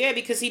 Yeah, yeah,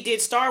 because he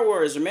did Star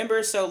Wars.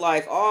 Remember? So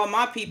like all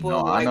my people,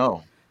 No, I like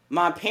know.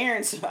 my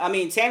parents. I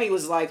mean, Tammy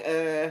was like,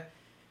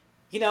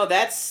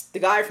 that's the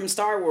guy from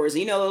Star Wars.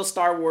 Those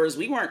Star Wars.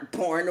 We weren't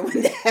born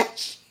when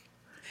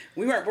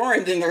we weren't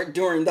born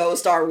during those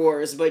Star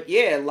Wars. But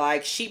yeah,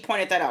 like she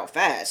pointed that out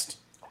fast,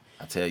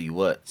 I tell you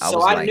what,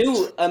 so I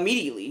knew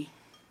immediately.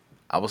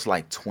 I was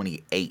like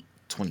 28,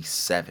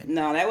 27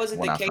 No, that wasn't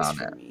when the I case found for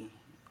that. me.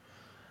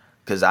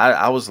 Cuz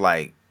I was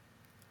like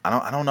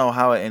I don't know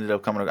how it ended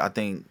up coming. I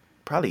think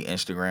probably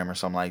Instagram or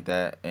something like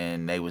that,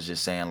 and they was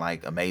just saying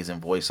like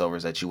amazing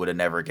voiceovers that you would have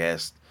never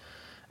guessed.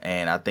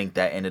 And I think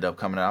that ended up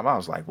coming up. I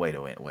was like, wait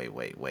a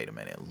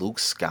minute. Luke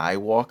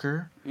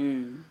Skywalker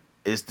Mm.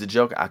 is the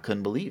Joker. I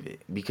couldn't believe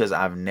it because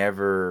I've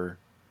never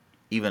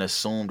even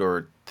assumed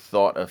or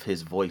thought of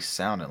his voice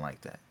sounding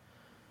like that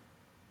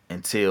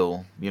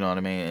until, you know what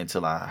I mean,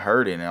 until I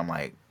heard it, and I'm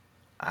like,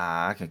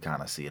 I can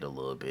kind of see it a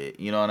little bit.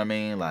 You know what I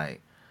mean?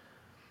 Like,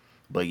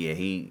 but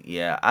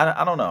yeah,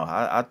 I don't know.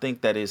 I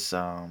think that is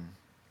I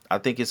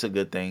think it's a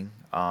good thing.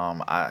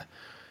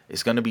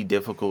 It's gonna be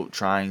difficult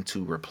trying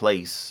to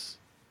replace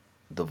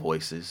the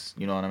voices.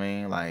 You know what I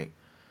mean? Like,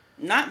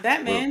 Not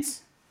we're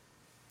Batman's.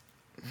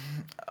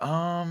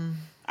 um,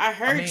 I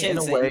I heard mean, in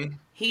a Jensen. way,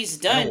 He's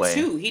in a done way,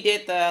 too. He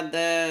did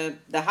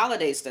the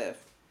holiday stuff.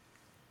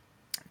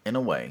 in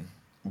a way.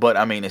 But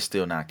I mean, it's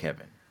still not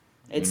Kevin.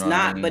 You It's know what I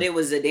not, but mean? it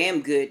was a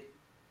damn good.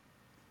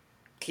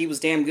 He was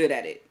damn good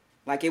at it.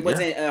 Like it Yeah,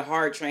 wasn't a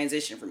hard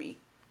transition for me.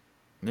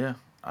 yeah,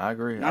 I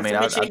agree. I Not mean, to I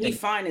mention he think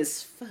fine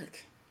as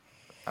fuck.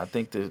 I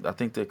think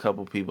the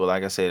couple people,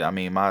 like I said, I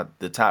mean,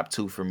 the top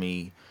two for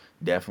me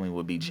definitely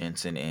would be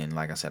Jensen and,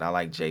 like I said, I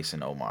like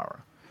Jason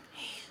O'Mara.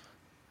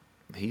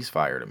 He's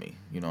fire to me.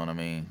 You know what I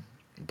mean?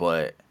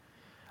 But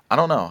I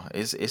don't know.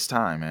 It's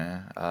time,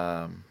 man.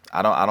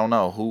 I don't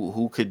know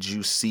who could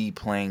you see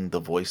playing the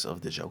voice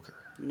of the Joker?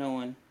 No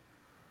one.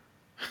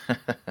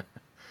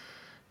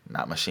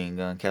 Not Machine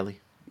Gun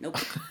Kelly. Nope.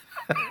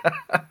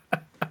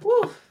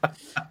 Woo.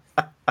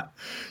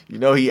 You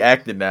know he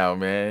acting now,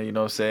 man. You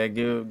know what I'm saying?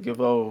 Give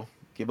old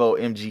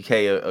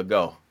MGK a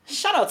go.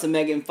 Shout out to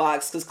Megan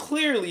Fox because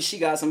clearly she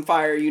got some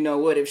fire. You know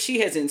what? If she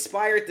has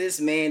inspired this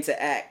man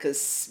to act,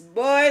 because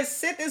boy,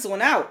 sit this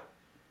one out.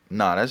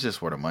 Nah, that's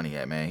just where the money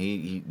at, man.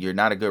 You're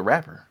not a good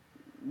rapper.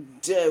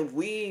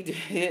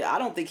 I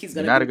don't think he's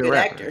You're gonna not be a a good good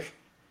rapper. actor.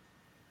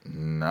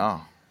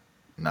 No,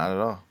 not at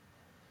all.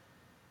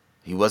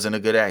 He wasn't a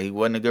good act. He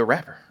wasn't a good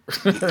rapper.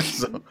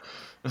 so,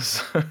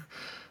 so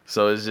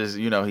so it's just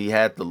he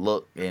had the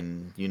look,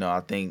 and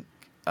I think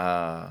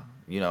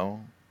you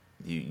know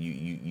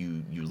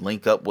you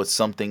link up with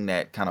something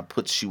that kind of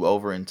puts you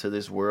over into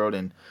this world,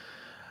 and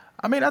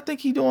I mean I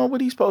think he doing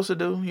what he's supposed to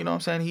do. You know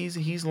what I'm saying?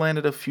 He's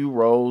landed a few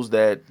roles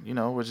that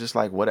was just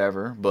like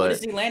whatever, What has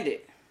but he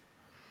landed?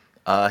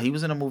 he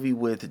was in a movie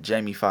with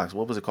Jamie Foxx.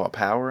 What was it called?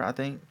 Power, I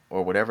think,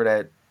 or whatever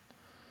that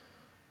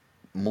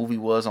movie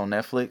was on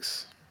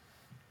Netflix.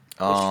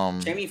 Which Um,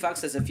 Jamie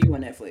Foxx has a few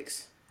on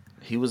Netflix.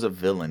 he was a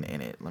villain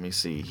in it. Let me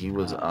see. He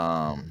was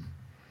Uh,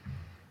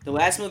 the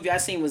last movie I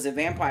seen was a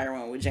vampire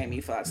one with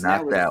Jamie Foxx, and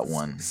that not that was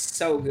one.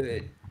 so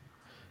good.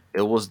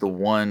 It was the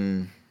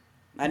one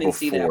I didn't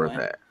see that before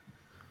one. that.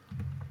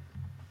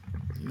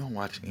 You don't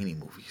watch any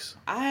movies.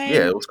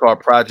 Yeah, I it was called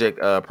Project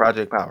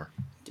Power.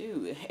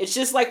 do. It's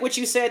just like what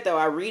you said though.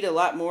 I read a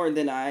lot more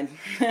than I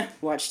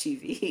watch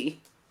TV.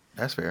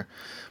 That's fair.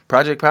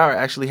 Project Power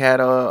actually had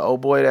a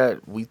old boy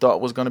that we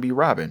thought was gonna be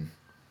Robin.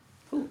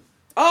 Who?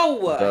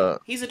 Oh, The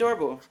he's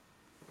adorable.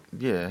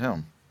 Yeah,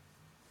 him.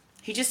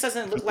 He just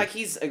doesn't look like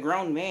he's a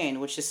grown man,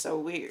 which is so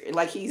weird.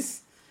 Like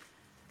he's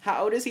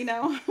how old is he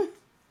now?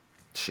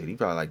 Shit, he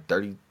probably like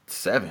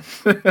 37.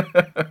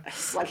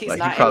 It's like he's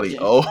Like he not probably aging.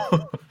 old.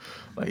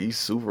 Like he's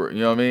super. You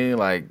know what I mean?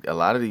 Like a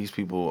lot of these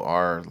people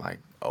are like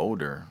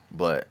older,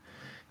 but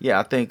yeah,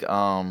 I think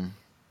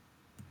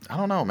I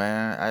don't know,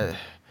 man.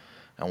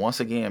 And once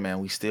again, man,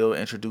 we still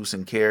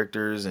introducing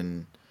characters,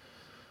 and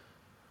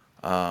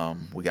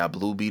we got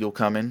Blue Beetle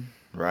coming,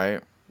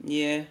 right?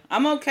 Yeah,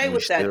 I'm okay And we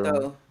with that still,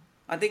 though.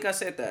 I think I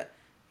said that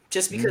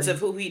just because yeah, of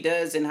who he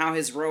does and how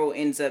his role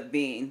ends up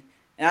being.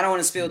 And I don't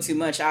want to spill too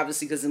much,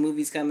 obviously, because the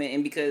movie's coming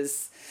and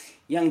because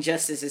Young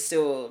Justice is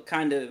still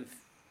kind of,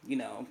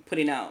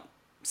 putting out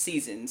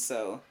seasons.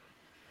 So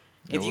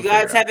yeah, if you we'll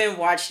figure guys it out. haven't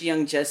watched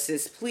Young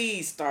Justice,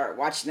 please start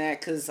watching that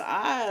because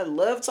I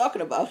love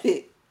talking about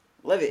it.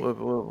 Love it.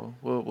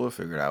 We'll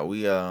figure it out.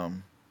 We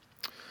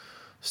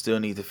still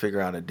need to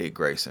figure out a Dick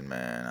Grayson,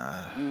 man.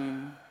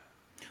 Mm.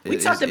 We It,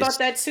 talked about it's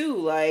that too.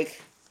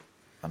 Like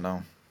I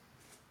know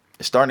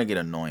it's starting to get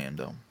annoying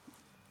though.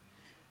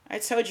 I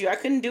told you, I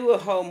couldn't do a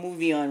whole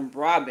movie on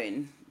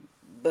Robin,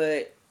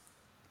 but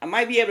I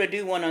might be able to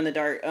do one on the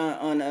dark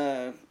on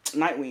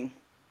Nightwing.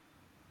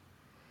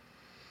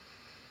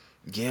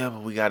 Yeah,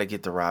 but we got to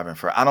get the Robin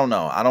for. I don't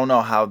know. I don't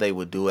know how they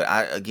would do it.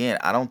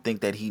 I don't think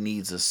that he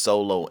needs a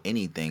solo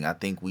anything. I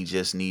think we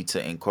just need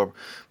to incorporate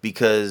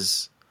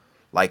because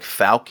like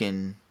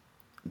Falcon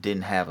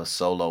didn't have a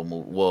solo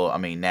movie. Well, I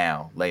mean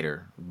now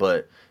later,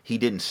 but he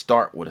didn't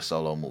start with a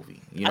solo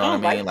movie. You I know what I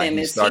don't mean? like Like them.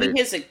 he Is he started.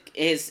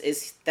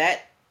 is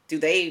that do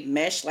they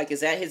mesh? Like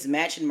is that his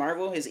match in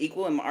Marvel? His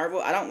equal in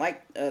Marvel? I don't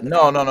like the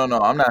No, comic. no, no, no.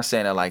 I'm not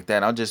saying it like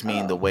that. I just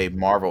mean the Oh, way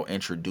Marvel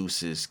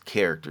introduces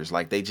characters.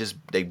 Like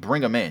they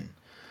bring them in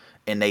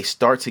and they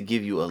start to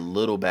give you a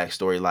little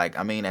backstory. Like,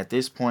 I mean, at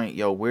this point,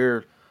 yo,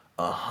 we're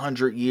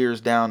 100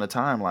 years down the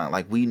timeline.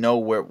 Like, we know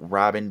what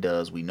Robin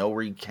does. We know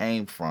where he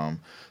came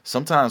from.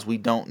 Sometimes we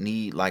don't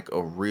need like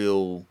a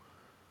real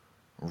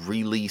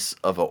release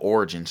of an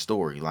origin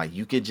story. Like,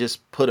 you could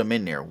just put him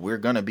in there. We're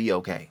gonna be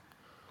okay.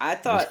 I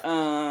thought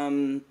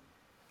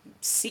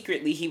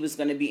secretly he was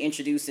going to be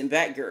introduced in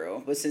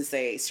Batgirl, but since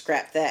they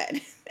scrapped that.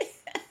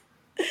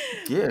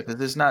 Yeah,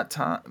 because it's not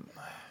time.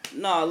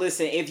 No,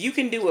 listen. If you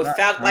can do It's a not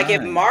Falcon, like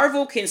if time.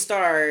 Marvel can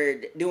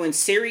start doing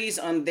series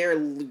on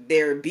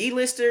their B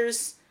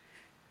listers,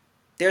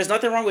 there's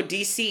nothing wrong with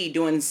DC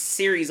doing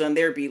series on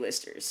their B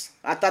listers.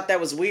 I thought that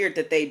was weird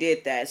that they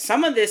did that.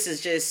 Some of this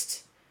is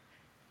just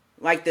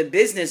like the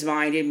business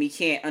mind in me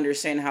can't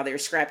understand how they're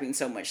scrapping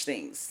so much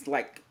things.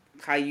 Like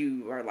how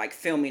you are like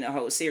filming a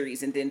whole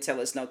series and then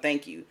tell us no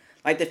thank you.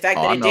 Like the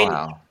fact Oh, that I it know didn't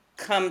how.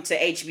 come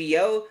to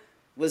HBO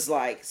was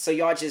like, so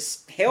y'all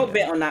just hell Yeah.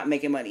 bent on not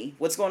making money.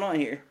 What's going on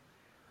here?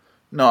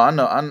 No, I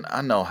know.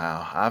 I know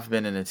how. I've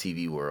been in the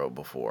TV world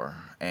before,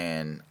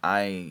 and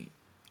I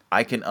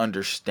can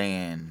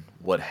understand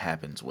what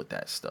happens with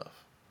that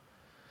stuff.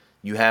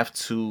 you have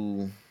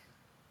to.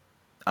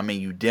 I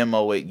mean, you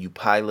demo it, you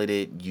pilot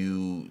it,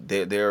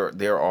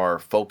 there are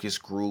focus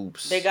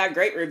They groups got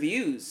great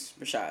reviews,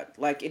 Rashad.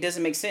 Like it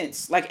doesn't make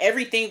sense. Like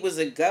everything was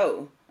a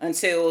go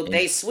until and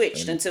they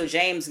switched, and until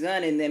James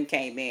Gunn and them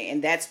came in,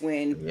 and that's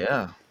when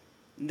yeah,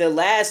 the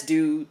last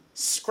dude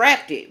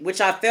scrapped it,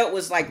 which I felt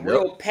was like yep.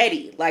 real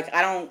petty. Like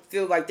I don't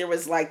feel like there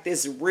was like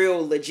this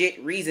real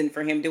legit reason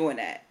for him doing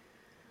that.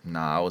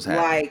 Nah, I was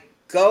happy. Like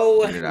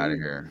go, Get it out of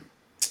here.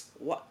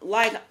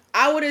 like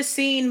I would have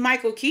seen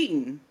Michael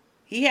Keaton.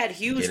 He had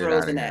huge Get it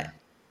roles out in of that. here.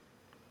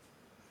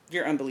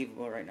 You're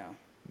unbelievable right now.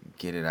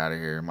 Get it out of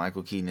here.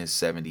 Michael Keaton is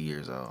 70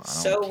 years old. I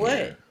don't So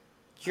what? care.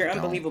 I You're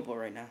don't. unbelievable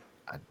right now.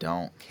 I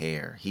don't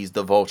care. He's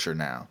the vulture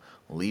now.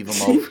 Leave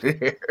him over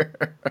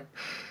there.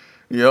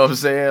 You know what I'm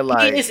saying?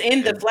 He is Like,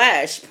 in the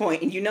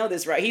Flashpoint, and you know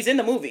this, right? He's in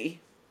the movie.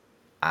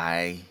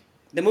 I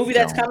The movie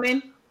that's don't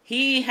coming,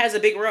 he has a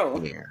big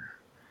role. care.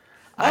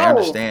 I Oh,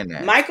 understand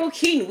that. Michael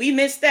Keaton, we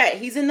missed that.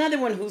 He's another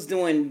one who's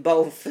doing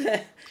both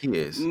He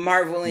is.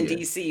 Marvel He and is.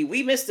 DC.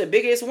 We missed the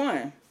biggest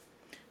one.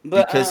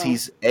 But Because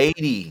he's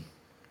 80.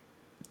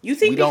 you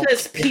We think don't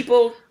because care.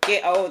 people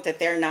get old that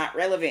they're not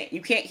relevant?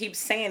 You can't keep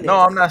saying No,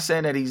 I'm this. not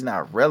saying that he's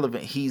not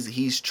relevant. He's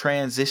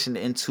transitioned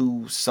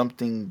into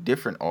something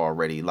different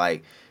already.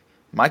 Like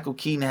Michael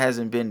Keaton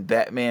hasn't been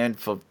Batman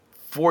for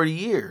 40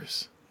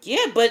 years.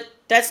 Yeah, but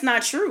that's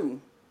not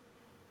true.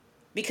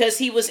 Because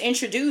he was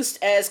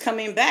introduced as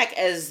coming back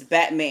as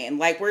Batman.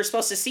 Like we're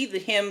supposed to see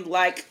him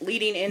like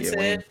leading Yeah,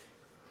 into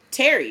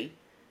Terry.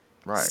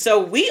 right. So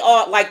we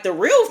all like the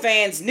real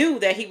fans knew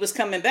that he was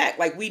coming back.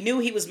 Like we knew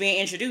he was being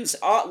introduced.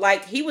 All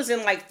like he was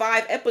in like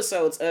 5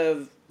 episodes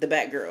of the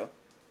Batgirl.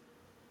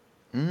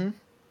 Hmm.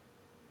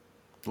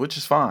 Which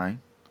is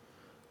fine.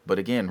 But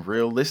again,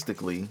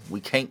 realistically, we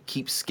can't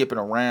keep skipping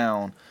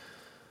around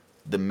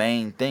the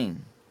main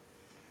thing.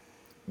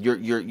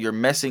 You're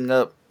messing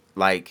up.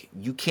 Like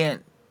you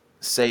can't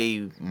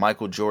say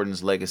Michael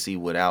Jordan's legacy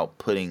without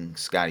putting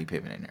Scottie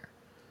Pippen in there.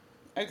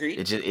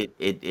 Agreed.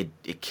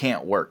 It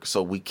can't work.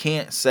 So we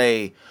can't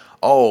say,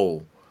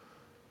 oh,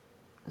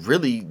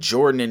 really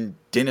Jordan and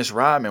Dennis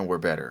Rodman were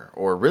better,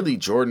 or really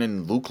Jordan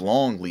and Luke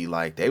Longley,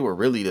 like they were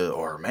really the,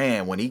 or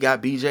man, when he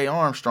got B.J.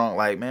 Armstrong,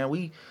 like man,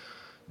 we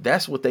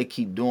that's what they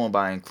keep doing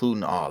by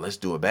including, oh, let's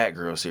do a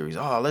Batgirl series,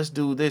 oh, let's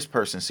do this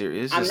person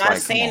series. It's I'm just not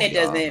like, come saying on, it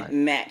y'all, doesn't like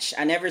match.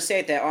 I never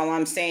said that. All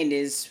I'm saying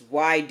is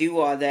why do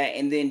all that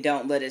and then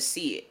don't let us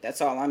see it.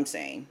 That's all I'm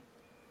saying.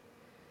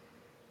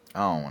 I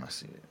don't want to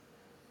see it.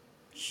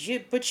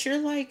 But you're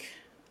like,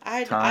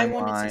 I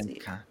wanted to see Timeline,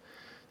 it.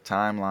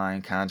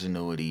 timeline,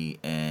 continuity,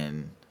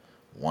 and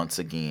once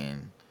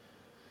again,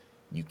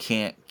 you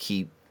can't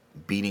keep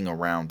beating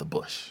around the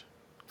bush.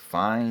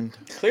 Find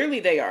Clearly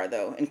they are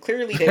though, and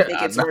clearly they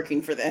think I it's know.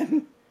 working for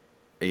them.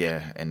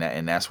 Yeah, and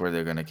that's where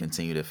they're gonna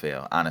continue to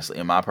fail. Honestly,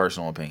 in my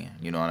personal opinion,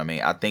 you know what I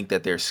mean. I think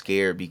that they're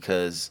scared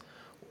because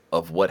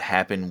of what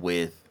happened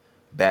with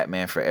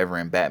Batman Forever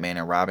and Batman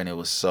and Robin. It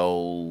was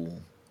so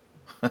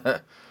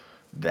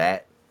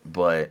that,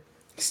 but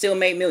Still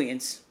made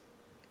millions.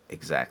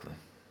 exactly.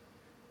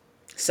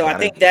 So I Gotta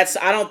think that's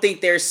I don't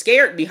think they're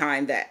scared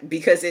behind that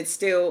because it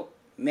still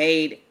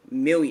made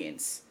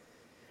millions.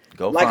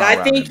 go Like find I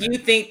Robin think then. you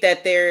think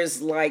that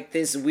there's like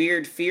this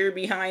weird fear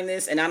behind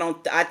this and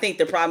I think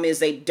the problem is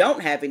they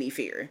don't have any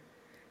fear.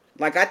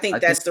 Like I I think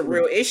think that's the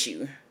real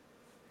issue.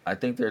 I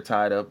think they're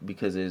tied up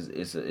because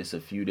it's a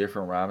few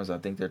different Robins. I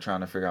think they're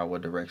trying to figure out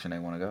what direction they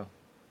want to go.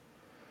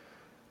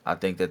 I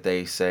think that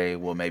they say,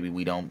 well, maybe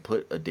we don't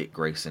put a Dick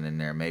Grayson in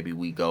there. Maybe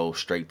we go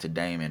straight to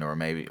Damon,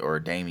 or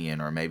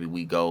Damian, or maybe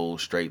we go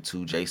straight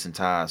to Jason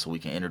Todd so we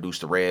can introduce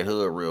the Red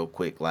Hood real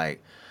quick.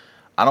 Like,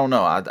 I don't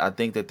know. I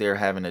think that they're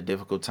having a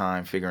difficult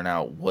time figuring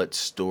out what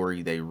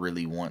story they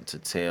really want to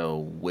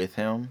tell with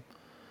him,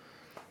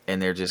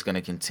 and they're just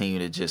gonna continue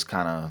to just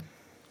kind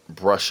of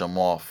brush him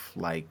off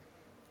like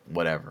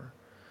whatever.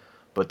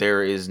 But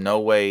there is no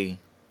way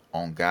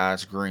on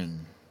God's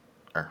green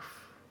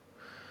earth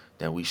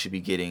that we should be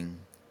getting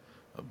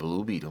a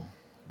Blue Beetle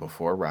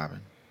before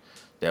Robin,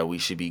 that we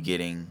should be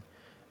getting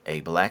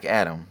a Black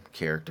Adam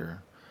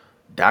character,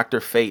 Doctor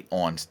Fate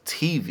on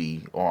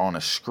TV or on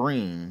a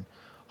screen,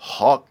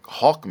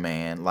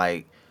 Hawkman,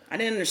 like I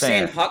didn't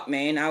understand fam.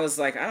 Hawkman. I was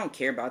like, I don't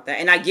care about that.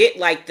 And I get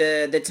like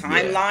the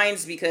Yeah.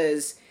 timelines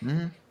because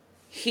Hmm.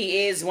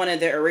 he is one of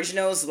the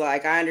originals.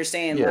 Like I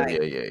understand Yeah,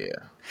 like yeah, yeah,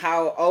 yeah.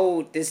 how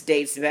old this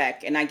dates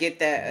back, and I get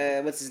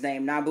that. What's his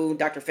name? Nabu,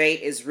 Doctor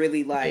Fate is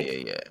really Yeah, like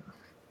yeah, yeah.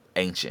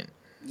 Ancient.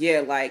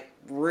 yeah, like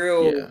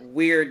real Yeah.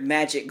 weird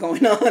magic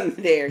going on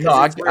there No,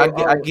 because it's real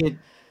old.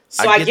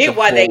 I So I get the get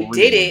why they whole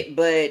did reason. it,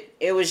 but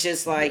it was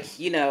just Yeah. like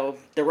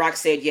The Rock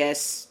said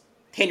yes,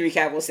 Henry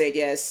Cavill said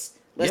yes.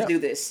 Let's Yep. do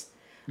this.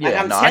 Like Yeah,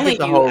 I'm no, I get telling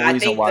the you, whole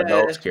reason why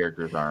those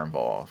characters are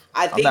involved.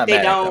 I I'm think not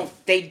mad at them.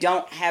 they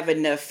don't have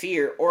enough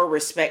fear or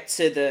respect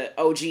to the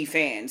OG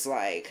fans.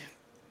 Like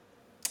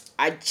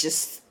I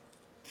just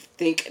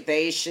think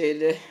they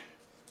should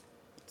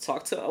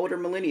talk to older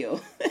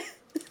millennial.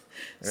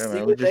 Yeah, See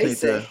man, we what just they need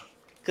say. to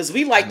Because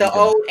we just like the need to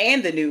old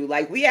and the new.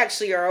 Like we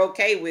actually are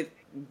okay with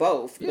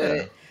both. yeah.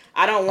 But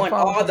I don't I'm want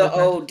fine with all something the that's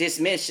natural. old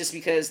dismissed just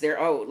because they're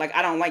old. Like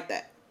I don't like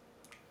that.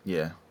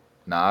 Yeah.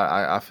 No,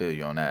 I feel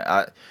you on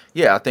that.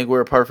 Yeah, I think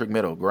we're a perfect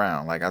middle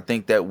ground. Like I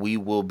think that we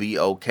will be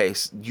okay.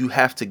 You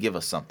have to give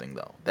us something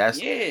though.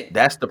 Yeah.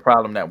 That's the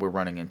problem that we're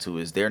running into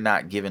is they're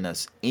not giving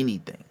us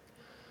anything.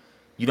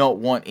 You don't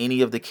want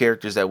any of the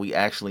characters that we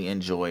actually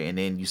enjoy, and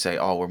then you say,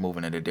 "Oh, we're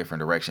moving in a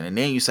different direction," and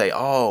then you say,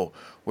 "Oh,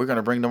 we're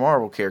gonna bring the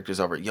Marvel characters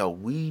over." Yo,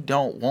 we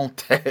don't want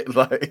that.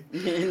 Like,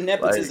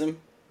 Nepotism.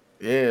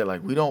 yeah,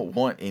 like we don't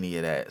want any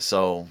of that.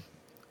 So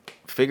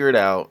figure it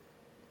out.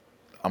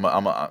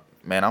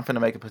 Man, I'm finna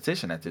make a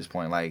petition at this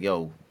point. Like,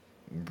 yo,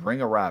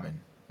 bring a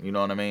Robin. You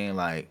know what I mean?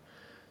 Like,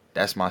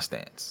 that's my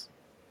stance,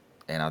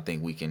 and I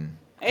think we can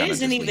It kind of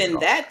isn't just leave it even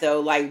off. that though.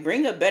 Like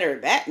bring a better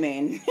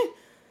Batman.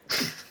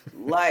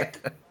 Like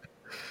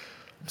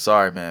I'm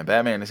sorry, man.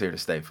 Batman is here to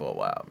stay for a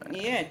while, man.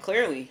 yeah,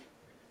 clearly.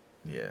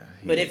 Yeah,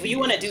 But if he you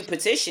want to do is.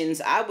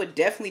 petitions, I would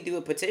definitely do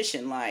a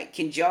petition. Like,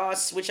 can y'all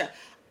switch out?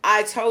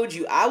 I told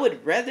you I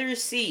would rather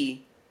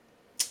see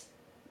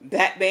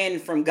Batman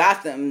from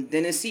Gotham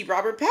than to see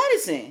Robert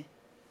Pattinson.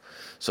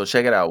 So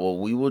check it out. What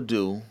we will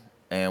do,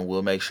 and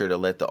we'll make sure to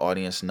let the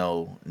audience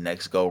know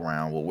next go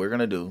round. What we're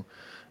gonna do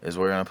is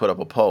we're gonna put up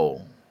a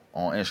poll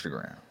on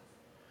Instagram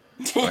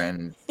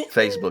and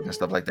Facebook and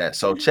stuff like that.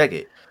 So check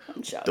it.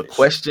 I'm The childish.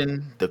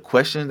 question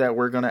that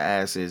we're gonna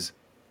ask is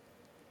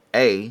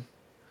A,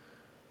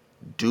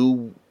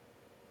 do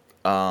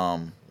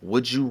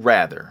would you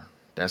rather?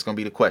 That's gonna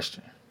be the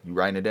question. You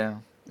writing it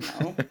down?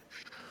 No.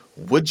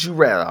 Would you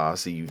rather? Oh, I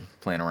see you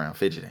playing around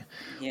fidgeting.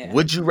 Yeah.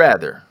 Would you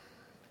rather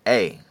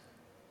A,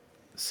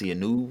 see a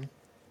new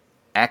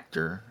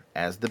actor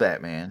as the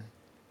Batman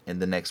in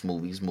the next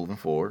movies moving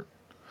forward,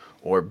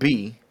 or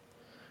B,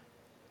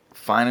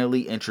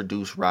 finally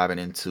introduce Robin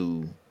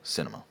into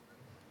cinema?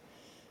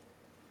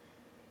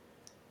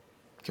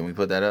 Can we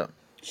put that up?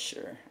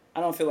 Sure.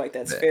 I don't feel like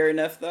that's Bet. fair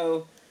enough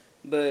though,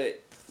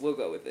 but we'll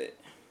go with it.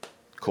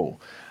 Cool.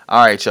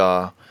 All right,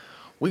 y'all.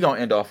 We gonna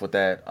end off with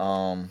that.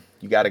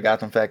 You got a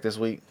Gotham fact this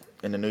week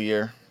in the new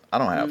year? I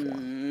don't have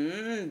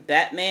one.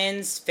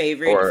 Batman's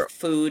favorite Or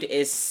food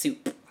is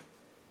soup.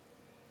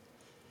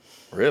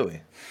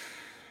 really,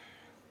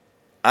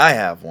 I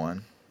have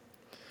one.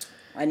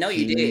 I know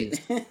you did.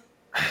 He's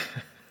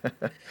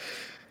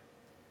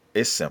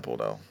it's simple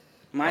though.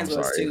 Mine I'm was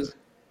sorry. too.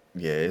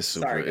 Yeah,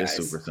 Sorry, it's guys.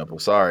 super simple.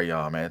 Sorry,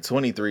 y'all, man.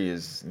 23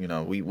 is,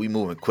 we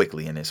moving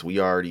quickly in this. We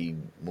already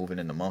moving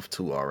into month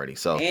 2 already.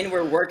 So, And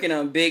we're working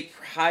on big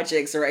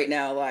projects right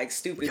now, like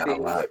we stupid got a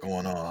big. lot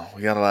going on.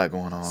 We got a lot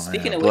going on,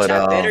 Speaking man. of which, But I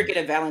better get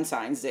a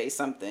Valentine's Day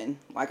something.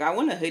 Like I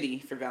want a hoodie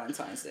for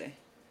Valentine's Day.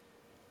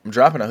 I'm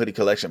dropping a hoodie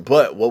collection,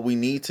 but what we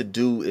need to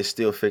do is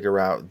still figure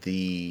out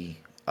the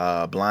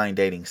blind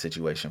dating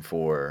situation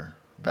for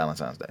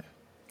Valentine's Day.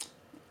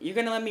 You're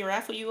gonna let me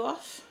raffle you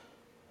off?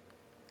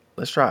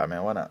 Let's try it,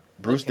 man. Why not?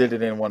 Bruce Okay. did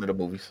it in one of the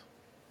movies.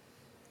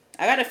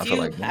 I got a I feel few.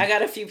 like I them.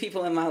 got a few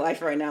people in my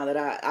life right now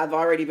that I've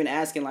already been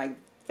asking. Like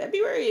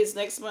February is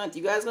next month.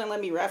 You guys gonna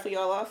let me raffle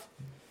y'all off?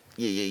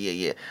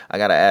 Yeah. I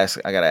gotta ask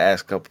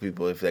a couple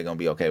people if they're gonna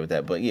be okay with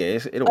that. But yeah,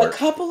 it'll A work.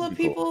 couple It'll of be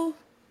cool. people.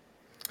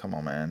 Come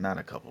on, man. Not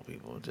a couple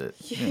people. Just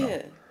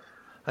Yeah.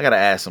 I gotta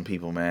ask some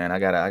people, man. I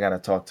gotta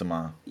talk to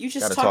my You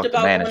just gotta talked talk to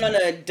about going on management.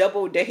 a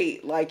double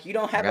date. Like you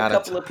don't I have a gotta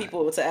couple t- of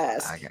people to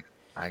ask. I got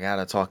I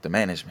gotta talk to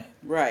management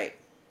Right.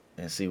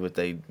 and see what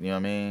they what I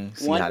mean.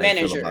 See One how they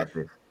feel manager. about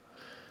this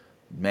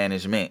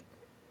management,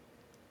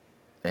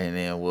 and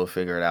then we'll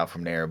figure it out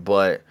from there.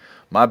 But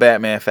my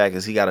Batman fact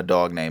is he got a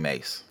dog named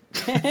Ace.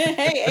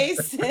 Hey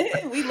Ace,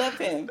 we love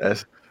him.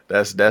 That's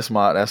that's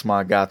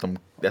my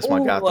Ooh,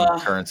 Gotham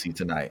currency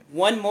tonight.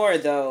 one more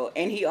though,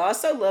 and he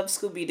also loves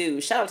Scooby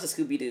Doo. Shout out to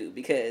Scooby Doo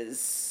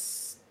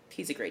because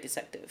he's a great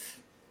detective.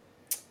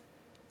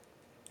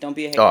 Don't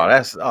be a hater.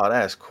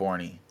 That's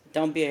corny.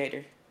 Don't be a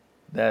hater.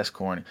 That's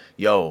corny.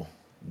 Yo,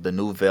 the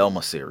new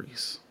Velma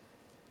series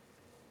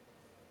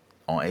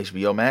on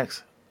HBO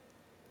Max.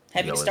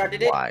 Have you Yo, it's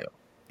started it? wild.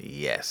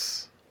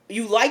 Yes.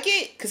 You like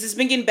it? Because it's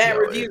been getting bad Yo,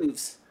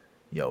 reviews.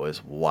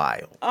 it's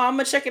wild. Oh, I'm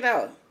gonna check it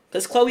out.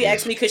 Because Chloe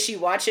asked It's me could she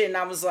watch it, and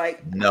I was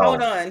like, hold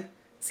no. on,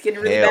 it's getting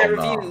really Hell bad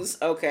no. reviews.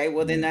 Okay,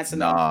 well then that's a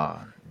no. Nah.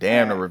 All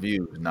Damn the right.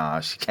 reviews. Nah,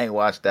 she can't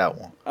watch that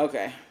one.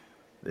 Okay.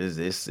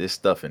 There's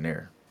stuff in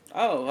there.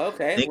 Oh,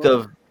 okay. Think Well,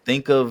 of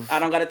think I of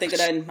don't gotta think of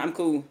nothing. I'm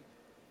cool.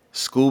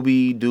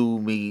 Scooby Doo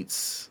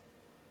meets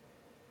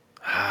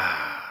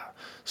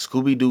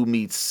Scooby Doo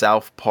meets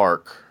South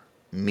Park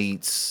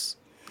meets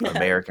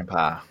American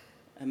Pie.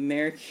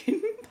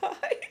 American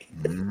Pie.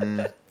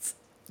 hmm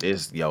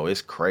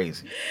it's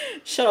crazy.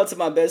 Shout out to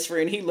my best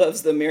friend. He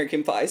loves the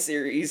American Pie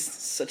series.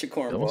 Such a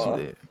That was some cornball.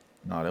 good.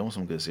 No, that was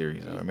some good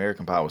series.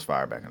 American Pie was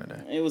fire back in the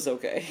day. It was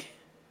okay.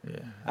 Yeah,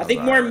 I that was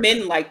think more alright.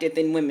 men liked it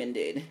than women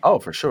did. Oh,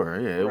 for sure.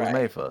 Yeah, it was Right.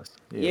 made for us.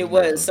 Yeah, it It was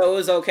made was for us. so it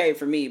was okay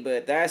for me,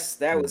 but that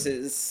was Mhm.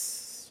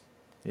 his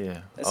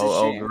Yeah. that's his Oh,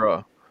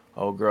 jam.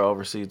 old girl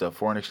overseas the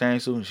foreign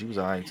exchange student. She was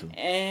alright too.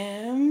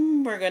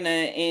 And we're gonna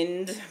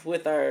end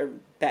with our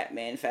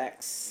Batman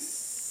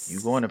You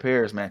facts. going to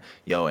Paris, man?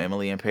 Yo,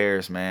 Emily in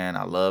Paris, man.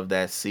 I love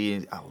that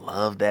season. I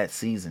love that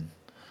season.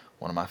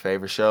 One of my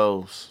favorite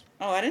shows.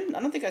 Oh, I didn't. I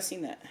don't think I've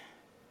seen that.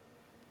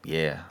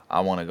 Yeah,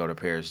 I want to go to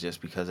Paris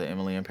just because of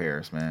Emily in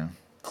Paris, man.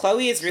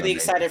 Chloe is It's really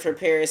amazing. excited for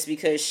Paris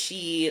because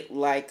she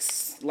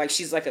likes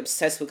she's like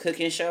obsessed with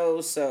cooking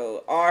shows.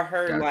 So all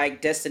her Got you.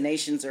 like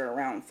destinations are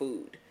around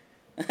food.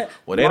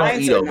 Well, they don't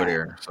Mine's eat are over not.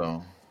 there, so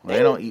well, they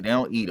They don't eat. They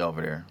don't eat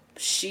over there.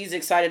 She's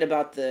excited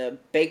about the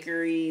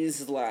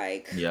bakeries,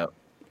 like Yep,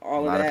 a all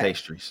of lot of that.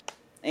 pastries.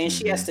 And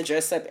she Hmm. has to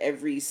dress up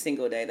every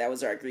single day. That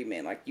was our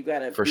agreement. Like you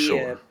gotta For be a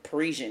sure.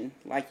 Parisian.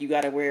 Like you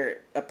gotta wear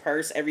a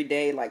purse every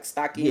day, like Yeah,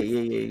 stockings,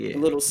 yeah, yeah, a yeah,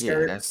 little yeah.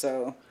 skirt. That's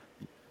So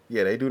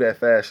yeah. They do that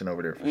fashion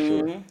over there for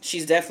sure.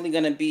 she's definitely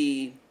gonna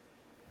be.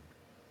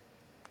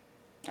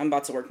 I'm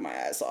about to work my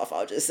ass off.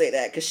 I'll just say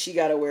that because she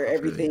gotta wear I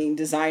feel you. everything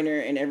designer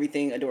and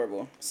everything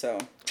adorable. So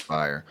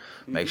Fire.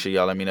 Make sure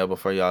y'all let me know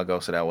before y'all go,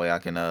 so that way I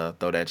can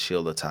throw that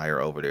chill attire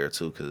over there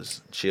too,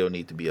 cause chill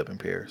need to be up in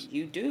Paris.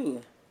 you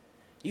do.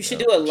 You should Yep,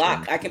 do a chill lock.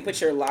 need I to be can up put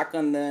there. your lock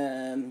on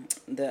the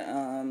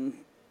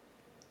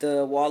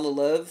wall of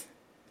love.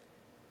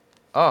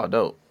 Oh,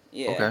 dope.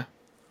 Yeah. Okay.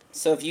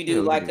 So if you Yeah,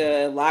 do we can like do that.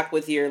 a lock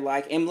with your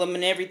like emblem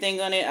and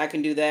everything on it, I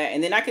can do that.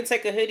 And then I can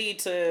take a hoodie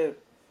to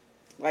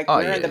like Oh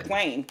wearing the yeah.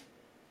 plane.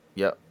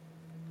 Yep.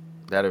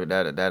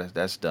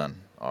 That's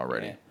done Yeah.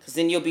 already. Because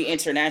then you'll be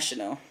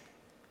international.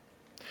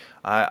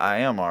 I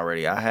am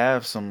already. I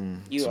have You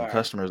some are.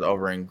 customers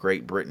over in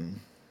Great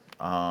Britain,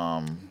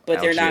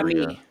 But they're not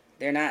Algeria. me.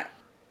 They're not.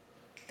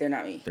 They're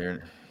not me.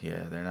 They're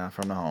yeah, they're not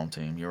from the home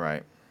team. You're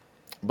right.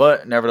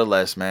 But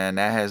nevertheless, man,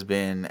 that has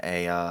been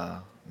a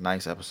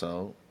nice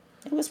episode.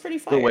 It was pretty Good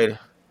fire. way to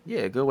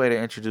yeah, good way to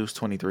introduce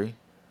 23.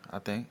 I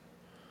think.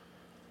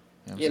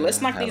 You know what I'm Yeah, let's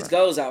saying? knock Have these it.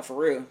 goals out for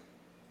real.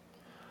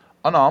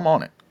 Oh no, I'm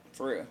on it.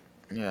 For real.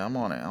 Yeah, I'm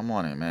on it. I'm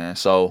on it, man.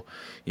 So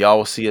y'all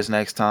will see us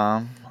next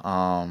time. You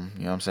know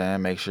what I'm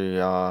saying? Make sure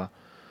y'all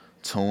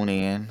tune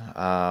in.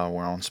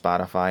 We're on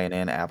Spotify and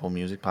then Apple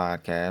Music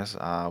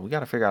Podcast. We got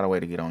to figure out a way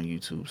to get on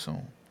YouTube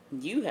soon.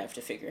 You have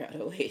to figure out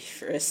a way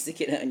for us to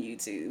get on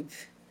YouTube.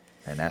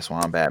 And that's why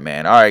I'm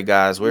Batman. All right,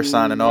 guys, we're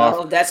signing off.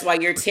 No, that's why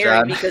you're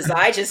tearing Rashad, because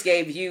I just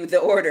gave you the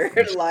order.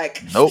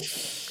 Like, nope.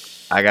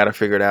 I got to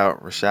figure it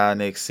out. Rashad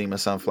Nick, Sema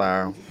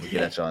Sunflower. We'll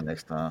get at y'all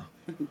next time.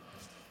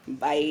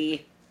 bye.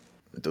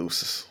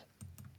 Deuces.